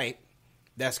the type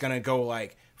that's going to go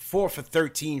like 4 for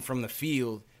 13 from the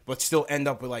field, but still end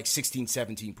up with like 16,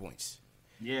 17 points.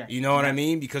 Yeah. You know what I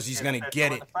mean? Because he's going to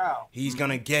get it. He's going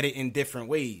to get it in different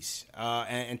ways.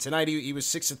 And tonight he was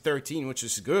 6 of 13, which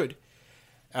is good.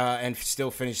 And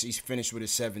he's finished with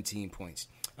his 17 points.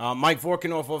 Mike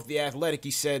Vorkanoff of The Athletic,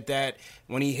 he said that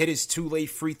when he hit his 2 late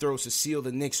free throws to seal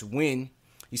the Knicks win,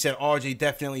 he said RJ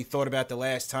definitely thought about the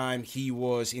last time he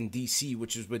was in D.C.,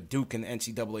 which was with Duke in the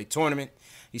NCAA tournament.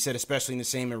 He said, especially in the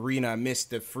same arena, I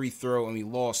missed the free throw and we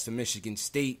lost to Michigan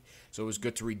State, so it was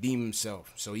good to redeem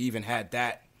himself. So he even had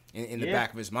that in the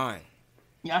back of his mind.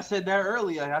 Yeah, I said that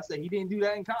earlier. I said he didn't do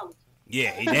that in college.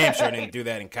 Yeah, he damn sure didn't do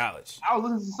that in college. I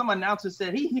was listening to some announcer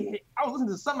said I was listening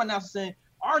to some announcer saying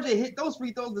RJ hit those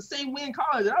free throws the same way in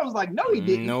college. And I was like, no, he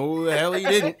didn't. No, the hell he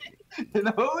didn't.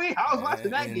 I was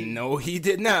watching that game. No, he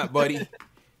did not, buddy.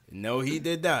 No, he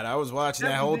did not. I was watching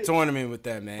that whole tournament with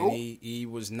that, man. Nope. He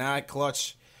was not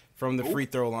clutch from the free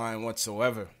throw line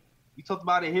whatsoever. We talked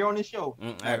about it here on the show.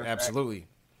 Absolutely.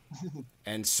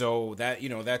 And so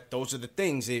those are the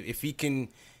things. If he can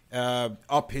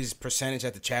up his percentage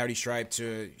at the charity stripe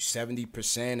to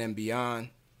 70% and beyond,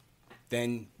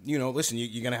 then listen,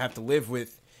 you're gonna have to live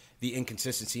with the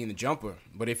inconsistency in the jumper.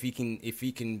 But if he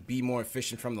can be more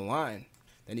efficient from the line,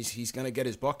 then he's gonna get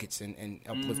his buckets and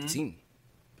uplift the team.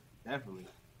 Definitely.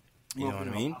 You know what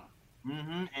I mean?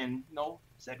 And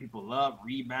set people up,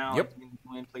 rebound,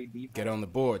 play defense. Get on the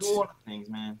boards. Do all the things,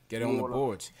 man. Get on the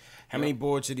boards. How many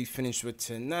boards did he finish with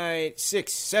tonight?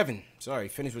 7. Sorry,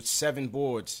 finished with 7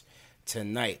 boards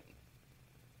tonight.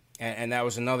 And that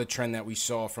was another trend that we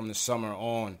saw from the summer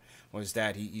on, was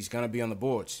that he's going to be on the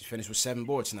boards. He finished with 7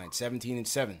 boards tonight, 17 and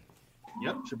 7.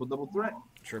 Yep, triple-double threat.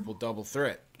 Triple-double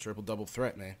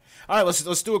threat, man. All right,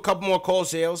 let's do a couple more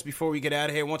calls, Jails, before we get out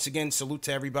of here. Once again, salute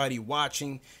to everybody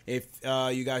watching. If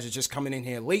you guys are just coming in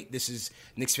here late, this is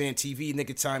Knicks Fan TV, Knick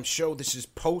of Time show. This is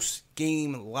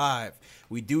post-game live.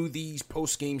 We do these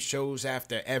post-game shows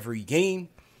after every game.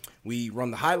 We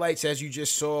run the highlights, as you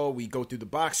just saw. We go through the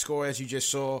box score, as you just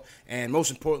saw. And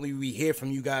most importantly, we hear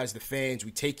from you guys, the fans.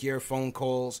 We take your phone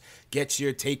calls, get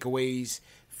your takeaways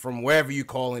from wherever you're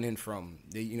calling in from.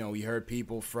 We heard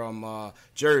people from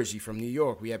Jersey, from New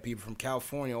York. We had people from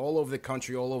California, all over the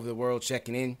country, all over the world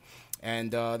checking in.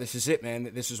 And this is it,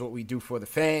 man. This is what we do for the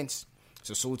fans.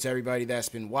 So salute to everybody that's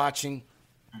been watching.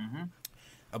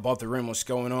 Above the rim, what's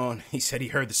going on? He said he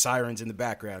heard the sirens in the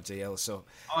background, JL. So,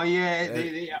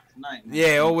 they out tonight, man.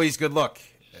 Yeah, always good luck.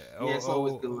 It's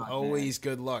always good luck. Always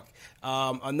good luck.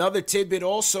 Another tidbit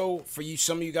also for you,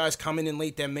 some of you guys coming in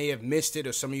late that may have missed it,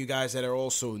 or some of you guys that are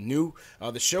also new.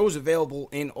 The show is available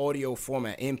in audio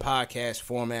format, in podcast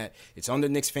format. It's under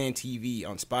Knicks Fan TV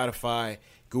on Spotify,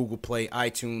 Google Play,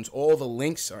 iTunes. All the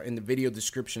links are in the video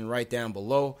description right down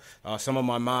below. Some of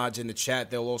my mods in the chat,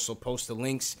 they'll also post the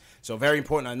links. So very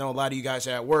important. I know a lot of you guys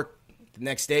are at work the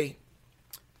next day.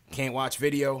 Can't watch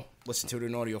video. Listen to it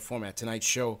in audio format. Tonight's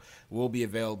show will be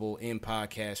available in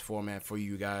podcast format for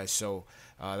you guys. So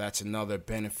that's another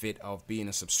benefit of being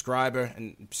a subscriber.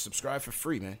 And subscribe for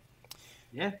free, man.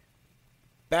 Yeah.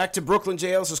 Back to Brooklyn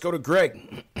JLs. Let's go to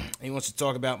Greg. He wants to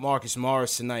talk about Marcus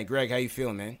Morris tonight. Greg, how you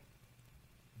feeling, man?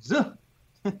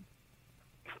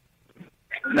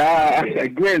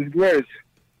 Grizz.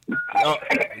 Oh,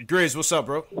 Grizz, what's up,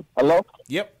 bro? Hello?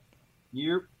 Yep.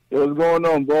 Yep. Yo, what's going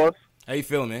on, boss? How you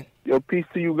feeling, man? Yo, peace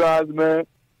to you guys, man.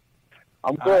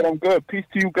 I'm good. Peace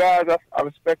to you guys. I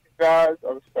respect you guys.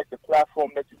 I respect the platform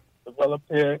that you developed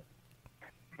here.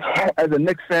 As a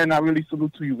Knicks fan, I really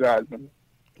salute to you guys, man.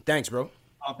 Thanks, bro.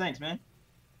 Oh, thanks, man.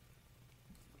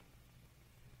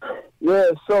 Yeah,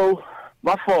 so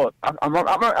my fault.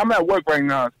 I'm at work right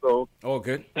now, so all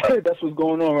good. That's what's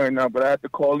going on right now. But I had to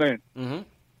call in. Mm-hmm.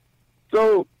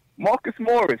 So Marcus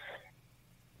Morris,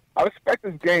 I respect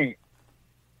his game,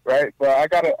 right? But I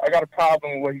got a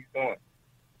problem with what he's doing.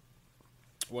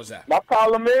 What's that? My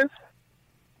problem is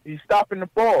he's stopping the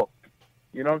ball.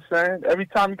 You know what I'm saying? Every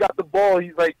time he got the ball,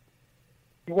 he's like,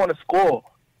 he want to score.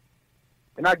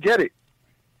 and I get it.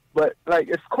 But like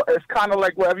it's kind of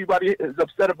like what everybody is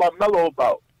upset about Melo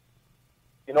about.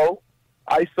 You know,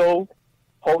 ISO,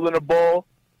 holding the ball,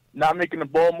 not making the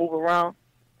ball move around,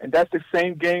 and that's the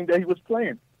same game that he was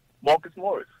playing. Marcus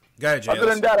Morris. Go ahead, Other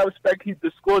than that, I respect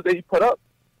the scores that he put up.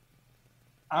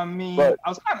 I mean, but, I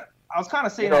was kind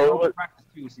of saying that in open practice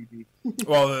too, CP.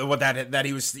 Well, what that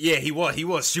he was, he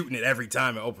was shooting it every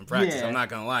time in open practice. Yeah. I'm not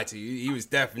gonna lie to you, he was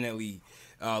definitely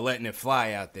letting it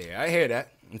fly out there. I hear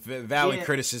that. Valid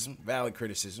criticism.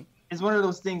 It's one of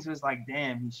those things where it's like,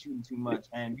 damn, he's shooting too much,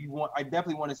 and I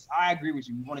definitely want to. I agree with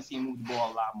you. We want to see him move the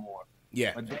ball a lot more.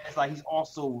 Yeah, but then it's like he's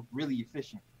also really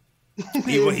efficient.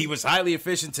 he was highly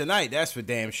efficient tonight. That's for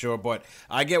damn sure. But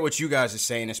I get what you guys are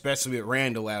saying, especially with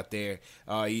Randall out there,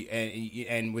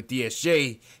 and with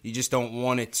DSJ, you just don't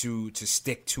want it to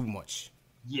stick too much.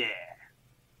 Yeah,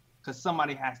 because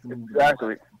somebody has to move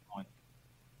exactly. The ball at some point.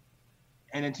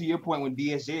 And then to your point, when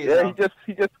DSJ is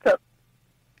he just kept.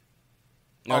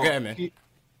 Okay, man.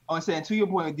 I'm saying to your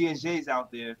point, when DSJ is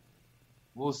out there,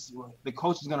 we'll see, the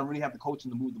coach is gonna really have to coach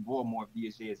him to move the ball more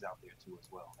if DSJ is out there too as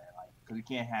well, man. Like, because we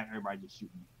can't have everybody just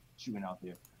shooting out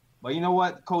there. But you know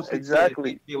what, Coach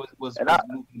exactly was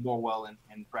moving the ball well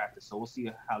in practice. So we'll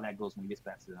see how that goes when he gets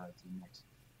back to the Knicks.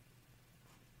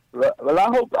 Well,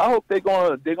 I hope they're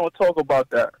gonna talk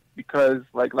about that because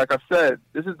like I said,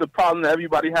 this is the problem that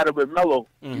everybody had with Melo.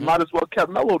 You might as well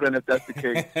kept Melo then if that's the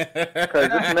case, because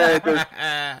this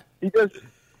man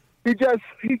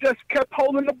he just kept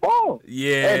holding the ball.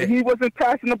 Yeah, and he wasn't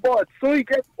passing the ball. So he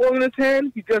gets the ball in his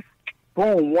hand, he just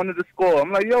boom wanted to score.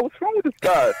 I'm like, yo, what's wrong with this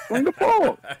guy? Swing the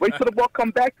ball. Wait till the ball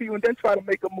come back to you and then try to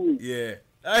make a move. Yeah,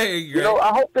 I hear you. You know, I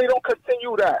hope they don't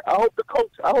continue that. I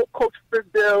hope Coach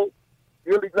Fizdale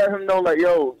really let him know, like,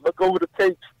 yo, look over the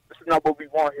tapes. This is not what we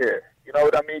want here. You know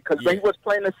what I mean? Because when he was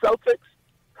playing the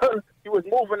Celtics, he was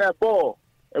moving that ball.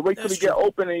 And wait till he get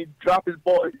open and he drop his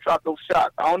ball, he drop those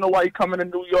shots. I don't know why he coming to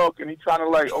New York and he trying to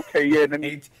like, okay, yeah. Then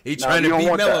he trying to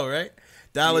beat Melo, right?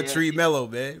 Dollar Tree Melo,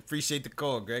 man. Appreciate the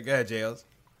call, Greg. Go ahead, JLs.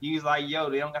 He was like, yo,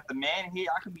 they don't got the man here.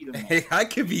 I could be the man. Hey, I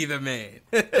could be the man.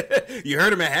 You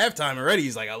heard him at halftime already.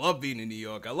 He's like, I love being in New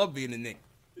York. I love being in Knicks.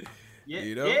 Yeah,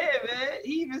 you know? Yeah, man.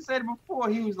 He even said it before.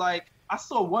 He was like, I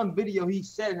saw one video. He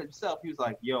said it himself. He was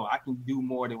like, yo, I can do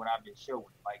more than what I've been showing.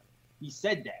 Like, he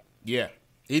said that. Yeah,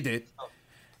 he did.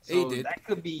 So he did. That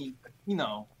could be,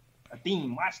 a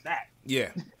theme. Watch that.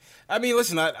 Yeah. I mean,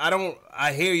 listen,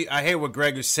 I hear what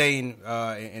Greg was saying,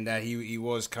 and that he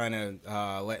was kind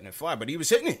of letting it fly, but he was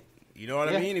hitting it. You know what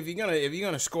I mean? If you're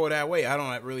gonna score that way, I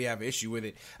don't really have an issue with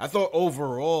it. I thought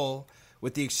overall,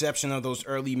 with the exception of those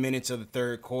early minutes of the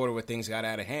third quarter where things got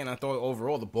out of hand, I thought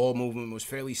overall the ball movement was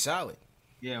fairly solid.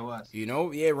 Yeah, it was.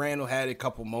 Randall had a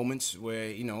couple moments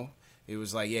where, it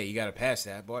was like, you got to pass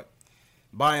that. But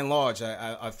by and large,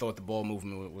 I thought the ball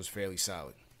movement was fairly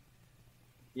solid.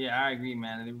 Yeah, I agree,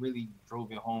 man. And it really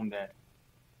drove it home that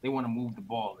they want to move the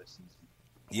ball this season.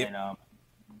 Yep. And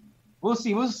we'll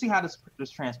see. We'll see how this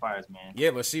transpires, man. Yeah,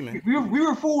 let's see, man. We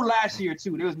were fooled last year,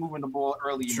 too. They was moving the ball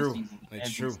early in the season.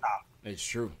 It's true. It's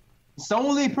true. It's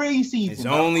only preseason. It's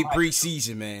only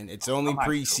preseason, man. It's only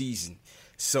preseason.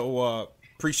 So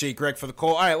appreciate Greg for the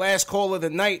call. All right, last call of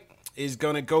the night is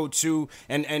going to go to,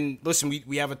 and listen,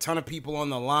 we have a ton of people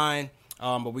on the line,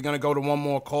 but we're going to go to one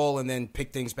more call and then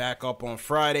pick things back up on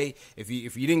Friday. If you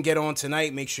didn't get on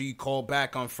tonight, make sure you call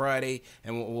back on Friday,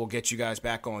 and we'll get you guys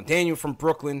back on. Daniel from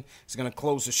Brooklyn is going to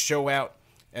close the show out.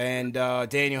 And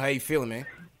Daniel, how you feeling, man?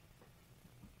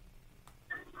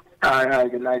 Hi,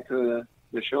 good night to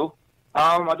the show.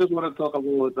 I just want to talk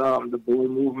about the ball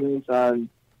movements and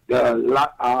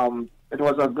it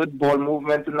was a good ball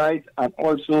movement tonight, and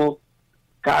also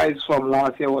guys from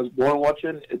last year was ball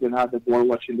watching. It didn't have the ball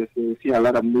watching this year. You see a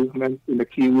lot of movement in the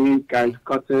Kiwi, guys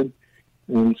cutting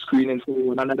and screening for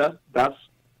one another. That's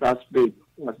big.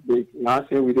 That's big. Last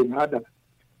year we didn't have that,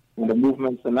 and the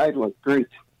movement tonight was great.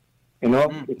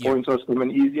 The points was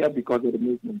coming easier because of the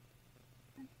movement.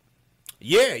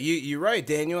 Yeah, you're right,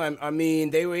 Daniel. I mean,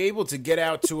 they were able to get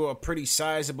out to a pretty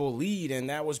sizable lead,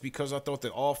 and that was because I thought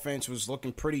the offense was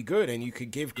looking pretty good. And you could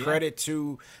give credit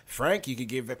to Frank. You could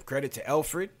give credit to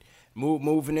Alfred,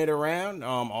 moving it around.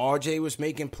 RJ was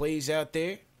making plays out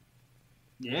there.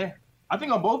 Yeah. I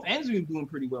think on both ends, we were doing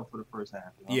pretty well for the first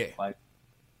half. Yeah. Like,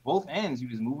 both ends, he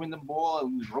was moving the ball.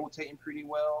 He was rotating pretty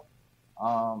well.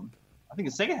 I think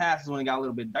the second half is when it got a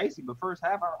little bit dicey, but first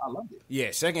half, I loved it.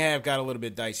 Yeah, second half got a little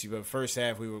bit dicey, but first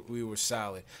half we were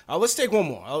solid. Let's take one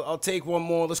more. I'll take one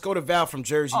more. Let's go to Val from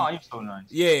Jersey. Oh, you're so nice.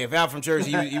 Yeah, Val from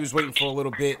Jersey. He was waiting for a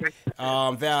little bit.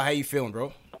 Val, how you feeling,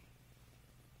 bro?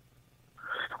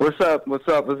 What's up?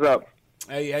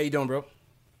 Hey, how you doing, bro?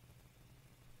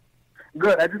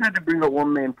 Good. I just had to bring up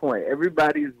one main point.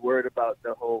 Everybody's worried about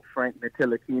the whole Frank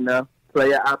Ntilikina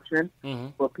player option,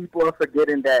 but people are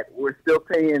forgetting that we're still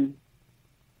paying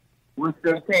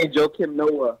Joakim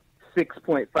Noah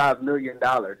 $6.5 million,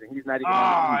 and he's not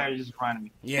even. You just reminded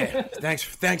me. Yeah,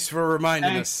 thanks for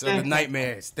reminding us of the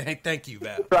nightmares. Thank you,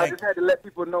 Val. So I just had to let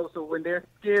people know. So when they're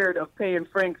scared of paying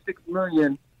Frank $6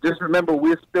 million, just remember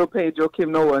we're still paying Joakim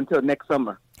Noah until next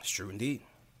summer. That's true indeed.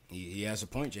 He has a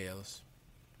point, J. Ellis.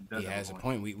 He has a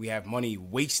point. We have money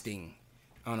wasting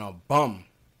on a bum.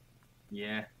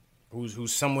 Yeah.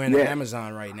 Who's somewhere in the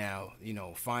Amazon right now,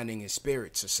 finding his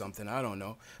spirits or something. I don't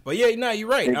know. But yeah, you're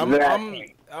right.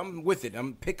 Exactly. I'm with it.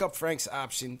 I'm pick up Frank's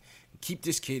option, keep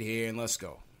this kid here, and let's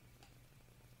go.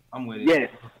 I'm with it. Yes.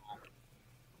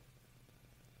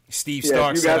 Steve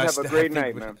Stark. You guys have a great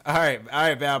night, man. All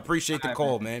right, Val. Appreciate the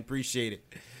call, man. Appreciate it.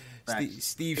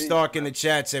 Steve Stark in the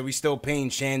chat said we still paying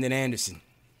Shandon Anderson.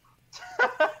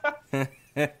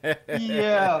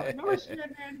 Yeah.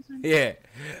 Yeah.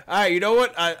 All right, you know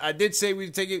what? I did say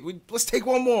we'd take it. Let's take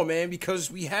one more, man, because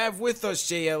we have with us,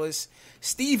 Jay Ellis.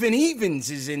 Steven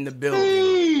Evans is in the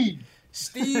building.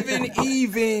 Steven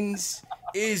Evans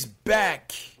is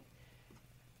back.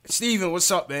 Steven, what's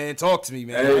up, man? Talk to me,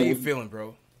 man. How you feeling,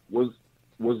 bro? What's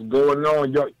going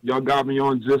on? Y'all got me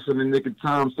on just in the nick of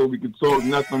time so we can talk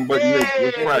nothing but Knicks.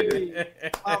 What's cracking?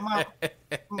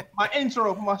 My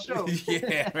intro for my show.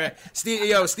 Yeah, man.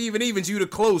 Steven Evans, you the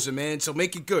closer, man. So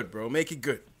make it good, bro. Make it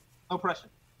good. No pressure.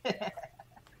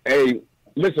 Hey,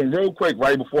 listen, real quick,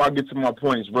 right before I get to my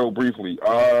points, real briefly.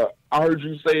 I heard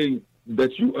you say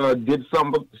that you did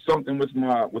something with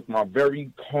my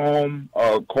very calm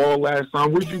call last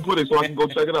time. Where'd you put it so I can go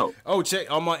check it out? Oh, check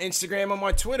on my Instagram, on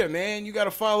my Twitter, man. You got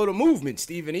to follow the movement.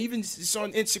 Steven Evans is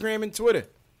on Instagram and Twitter.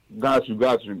 Got you.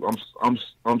 I'm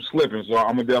slipping, so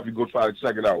I'm gonna definitely go try to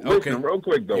check it out. Okay. Listen, real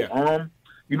quick though. Yeah.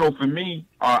 For me,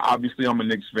 obviously I'm a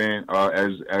Knicks fan,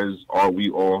 as are we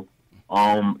all.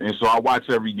 And so I watch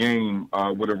every game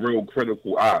with a real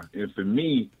critical eye. And for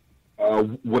me,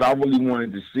 what I really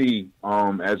wanted to see,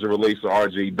 as it relates to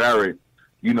R.J. Barrett,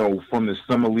 from the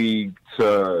summer league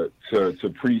to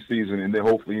preseason and then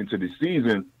hopefully into the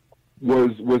season,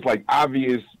 was like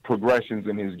obvious progressions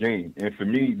in his game. And for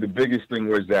me, the biggest thing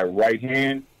was that right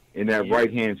hand and that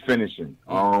right hand finishing.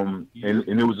 And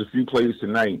there was a few plays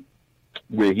tonight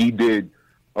where he did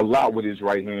a lot with his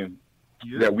right hand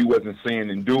that we wasn't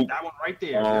seeing in Duke. That one right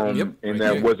there.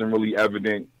 And wasn't really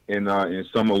evident in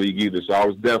summer league either. So I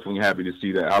was definitely happy to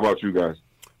see that. How about you guys?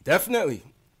 Definitely,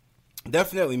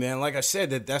 man. Like I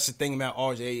said, that's the thing about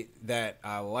RJ that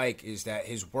I like, is that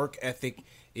his work ethic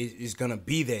is going to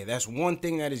be there. That's one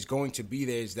thing that is going to be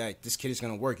there, is that this kid is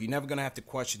going to work. You're never going to have to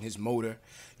question his motor.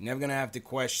 You're never going to have to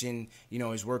question,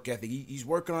 his work ethic. He's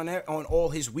working on all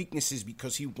his weaknesses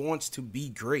because he wants to be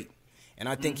great. And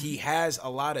I think he has a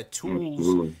lot of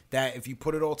tools that if you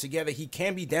put it all together, he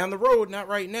can be down the road. Not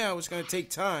right now. It's going to take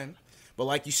time. But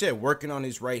like you said, working on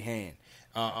his right hand,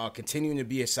 continuing to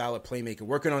be a solid playmaker,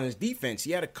 working on his defense.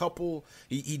 He had a couple.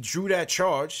 He drew that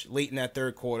charge late in that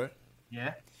third quarter.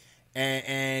 Yeah.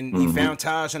 And he found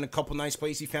Taj on a couple nice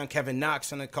plays. He found Kevin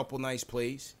Knox on a couple nice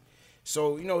plays.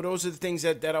 So, those are the things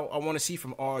that I want to see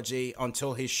from RJ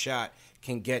until his shot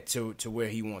can get to where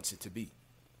he wants it to be.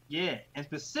 Yeah, and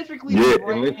specifically,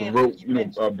 and listen, bro,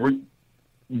 briefly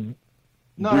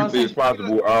as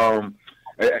possible. As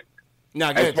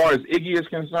far as Iggy is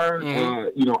concerned,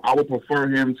 I would prefer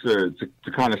him to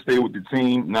kind of stay with the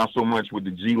team, not so much with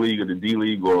the G League or the D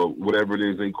League or whatever it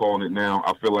is they calling it now.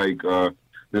 I feel like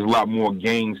there's a lot more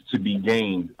gains to be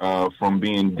gained from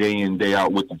being day in, day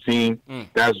out with the team.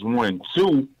 That's one.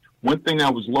 Two, one thing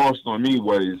that was lost on me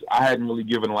was I hadn't really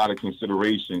given a lot of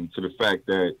consideration to the fact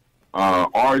that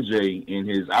RJ in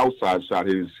his outside shot,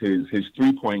 his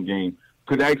 3-point game,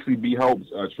 could actually be helped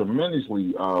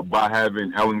tremendously by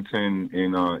having Ellington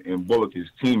and Bullock as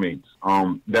teammates.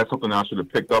 That's something I should have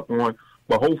picked up on.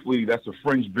 But hopefully that's a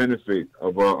fringe benefit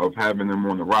of having them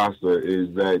on the roster,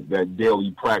 is that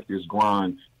daily practice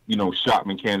grind, shot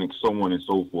mechanics, so on and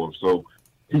so forth. So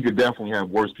he could definitely have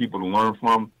worse people to learn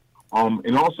from.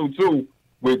 And also, too,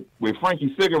 with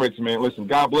Frankie Cigarettes, man, listen,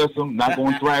 God bless him. Not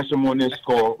going to thrash him on this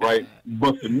call, right?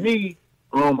 But for me,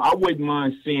 I wouldn't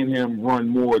mind seeing him run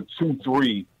more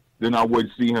 2-3 than I would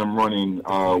see him running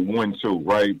 1-2,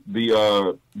 right?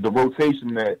 The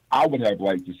rotation that I would have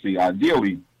liked to see,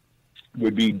 ideally,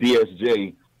 would be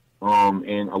DSJ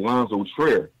and Alonzo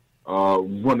Trier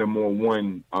running more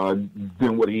 1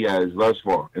 than what he has thus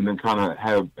far, and then kind of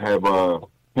have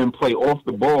him play off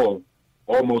the ball,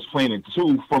 almost playing it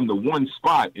 2 from the 1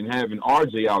 spot, and having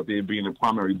RJ out there being the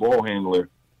primary ball handler,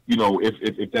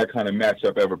 if that kind of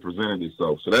matchup ever presented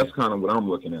itself. So that's kind of what I'm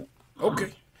looking at.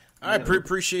 Okay. I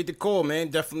appreciate the call, man.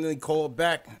 Definitely call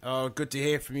back. Good to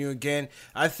hear from you again.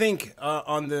 I think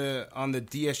on the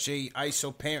DSJ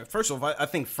ISO pairing, first of all, I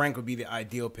think Frank would be the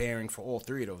ideal pairing for all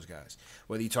three of those guys.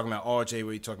 Whether you're talking about RJ,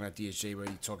 whether you're talking about DSJ,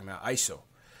 whether you're talking about ISO.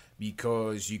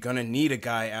 Because you're going to need a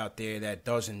guy out there that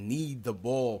doesn't need the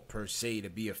ball per se to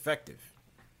be effective.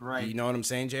 Right. You know what I'm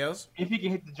saying, Jails? If he can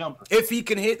hit the jumpers. If he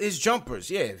can hit his jumpers,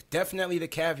 yeah. Definitely the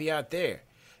caveat there.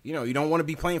 You don't want to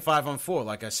be playing 5-on-4,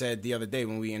 like I said the other day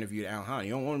when we interviewed Al Hahn. You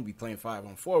don't want to be playing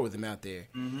 5-on-4 with him out there,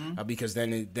 because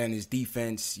then his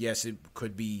defense, yes, it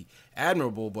could be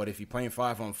admirable, but if you're playing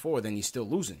 5-on-4, then you're still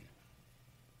losing.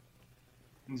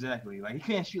 Exactly. Like, he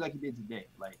can't shoot like he did today.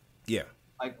 Like, yeah,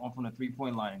 like from the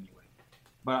 3-point line anyway.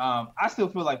 But I still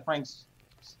feel like Frank's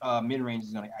mid range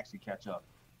is going to actually catch up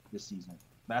this season.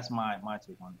 That's my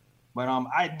take on it. But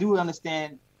I do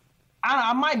understand.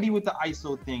 I might be with the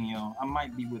ISO thing, yo. I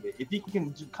might be with it. If he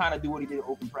can kind of do what he did at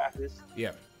open practice.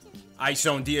 Yeah.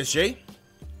 ISO and DSJ?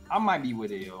 I might be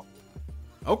with it, yo.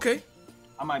 Okay.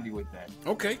 I might be with that.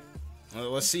 Okay.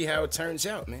 Well, let's see how it turns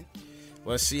out, man.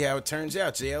 Let's see how it turns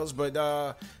out, JLs. But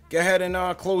go ahead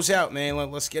and close out, man.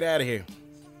 Let's get out of here.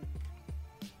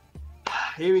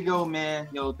 Here we go, man.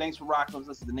 Yo, thanks for rocking with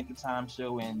us at the Nick of Time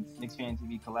show and Knicks Fan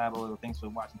TV collab. Yo, thanks for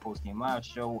watching Post Game Live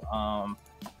show.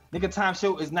 Nick of Time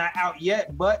show is not out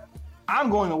yet, but I'm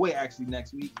going away actually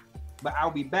next week. But I'll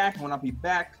be back. When I'll be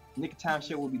back, Nick of Time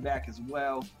show will be back as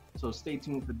well. So stay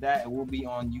tuned for that. It will be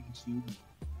on YouTube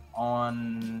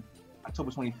on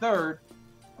October 23rd.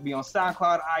 It'll be on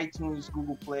SoundCloud, iTunes,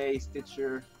 Google Play,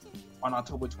 Stitcher on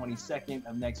October 22nd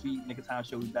of next week. Nick of Time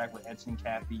show will be back with Edson,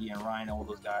 Kathy, and Ryan, all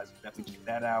those guys. Definitely check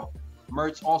that out.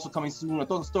 Merch also coming soon. I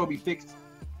thought the store would be fixed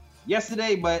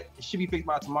yesterday, but it should be fixed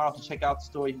by tomorrow. So check out the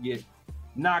store. You can get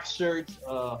Knox shirts,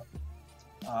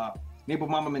 Maple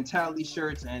Mama Mentality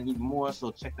shirts, and even more. So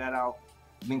check that out.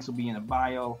 Links will be in the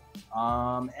bio.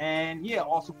 And yeah,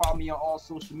 also follow me on all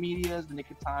social medias. The Nick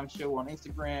of Time Show on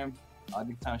Instagram,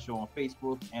 Nick of Time Show on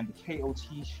Facebook, and the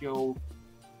KOT Show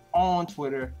on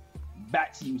Twitter.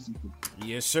 Back to you, CP.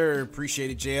 Yes, sir.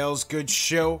 Appreciate it, JLs. Good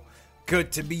show.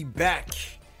 Good to be back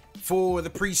for the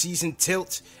preseason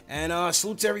tilt. And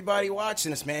salute to everybody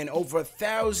watching us, man. Over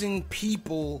 1,000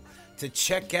 people to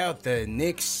check out the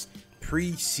Knicks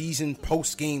preseason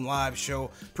post-game live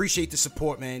show. Appreciate the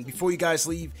support, man. Before you guys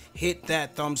leave, hit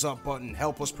that thumbs up button.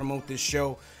 Help us promote this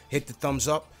show. Hit the thumbs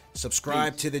up.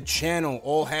 Subscribe to the channel.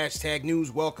 All hashtag news.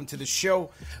 Welcome to the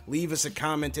show. Leave us a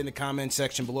comment in the comment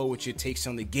section below with your takes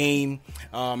on the game.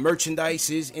 Merchandise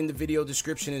is in the video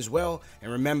description as well. And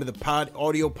remember, the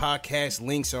audio podcast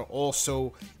links are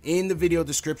also in the video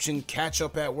description. Catch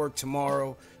up at work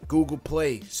tomorrow. Google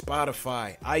Play,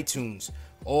 Spotify, iTunes,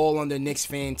 all under Knicks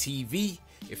Fan TV.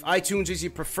 If iTunes is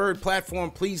your preferred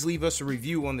platform, please leave us a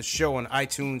review on the show on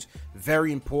iTunes.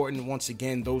 Very important. Once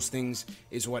again, those things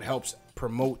is what helps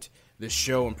promote the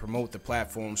show and promote the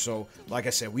platform. So, like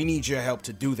I said, we need your help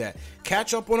to do that.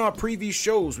 Catch up on our previous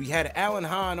shows. We had Alan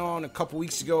Hahn on a couple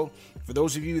weeks ago. For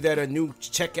those of you that are new,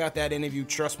 check out that interview.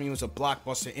 Trust me, it was a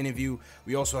blockbuster interview.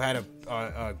 We also had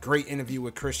a great interview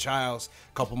with Chris Childs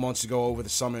a couple months ago over the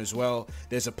summer as well.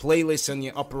 There's a playlist in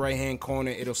your upper right-hand corner.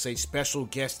 It'll say special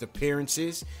guest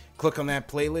appearances. Click on that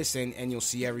playlist and you'll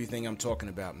see everything I'm talking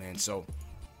about, man. So,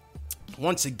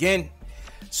 once again,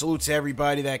 salute to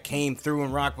everybody that came through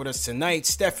and rocked with us tonight.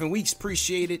 Stephen Weeks,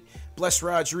 appreciate it. Bless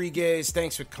Rodriguez,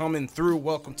 thanks for coming through.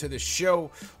 Welcome to the show.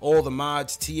 All the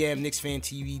mods, TM, Knicks Fan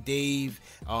TV, Dave,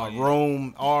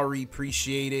 Rome, Ari,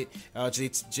 appreciate it.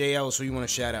 JL, who you want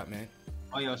to shout out, man?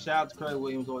 Oh, yo, shout out to Craig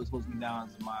Williams, always holds me down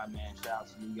as a mod, man. Shout out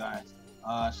to you guys.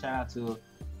 Shout out to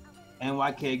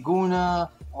NYK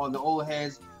Guna, all the old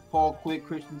heads, Paul Quick,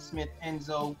 Christian Smith,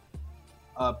 Enzo,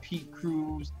 Pete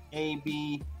Cruz,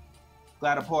 AB,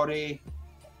 Gladiaparte,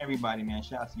 everybody, man.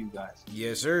 Shout out to you guys.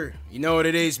 Yes, sir. You know what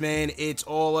it is, man. It's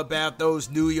all about those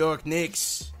New York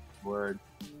Knicks. Word.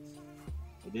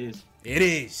 It is. It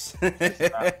is.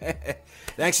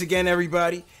 Thanks again,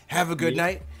 everybody. Have a good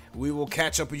night. We will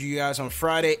catch up with you guys on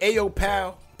Friday. Ayo,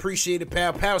 pal. Appreciate it,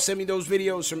 pal. Pal, send me those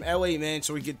videos from LA, man,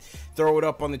 so we could throw it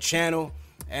up on the channel.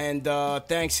 And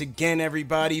thanks again,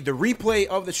 everybody. The replay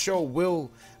of the show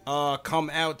will come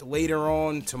out later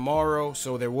on tomorrow,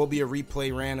 so there will be a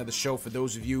replay ran of the show for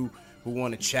those of you who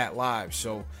want to chat live.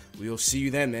 So we'll see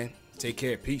you then, man. Take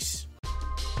care. Peace.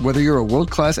 Whether you're a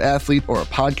world-class athlete or a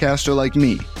podcaster like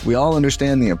me, we all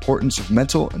understand the importance of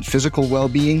mental and physical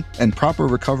well-being and proper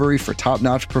recovery for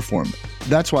top-notch performance.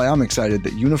 That's why I'm excited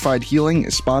that Unified Healing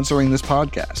is sponsoring this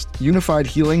podcast. Unified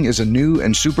Healing is a new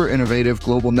and super innovative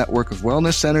global network of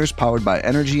wellness centers powered by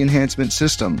Energy Enhancement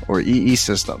System, or EE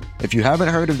System. If you haven't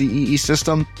heard of the EE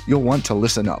System, you'll want to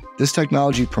listen up. This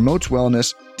technology promotes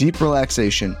wellness, deep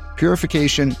relaxation,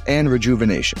 purification, and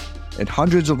rejuvenation. In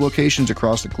hundreds of locations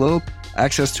across the globe,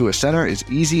 access to a center is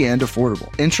easy and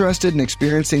affordable. Interested in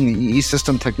experiencing the EE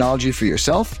System technology for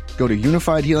yourself? Go to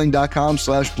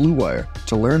unifiedhealing.com/bluewire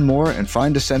to learn more and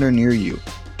find a center near you.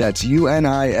 That's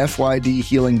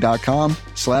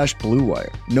unifydhealing.com/bluewire.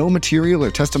 No material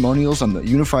or testimonials on the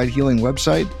Unified Healing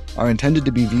website are intended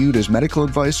to be viewed as medical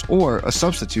advice or a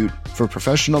substitute for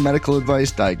professional medical advice,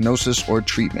 diagnosis, or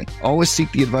treatment. Always seek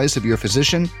the advice of your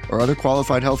physician or other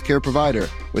qualified healthcare provider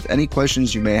with any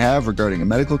questions you may have regarding a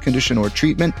medical condition or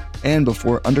treatment and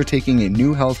before undertaking a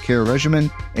new healthcare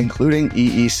regimen, including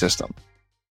EE System.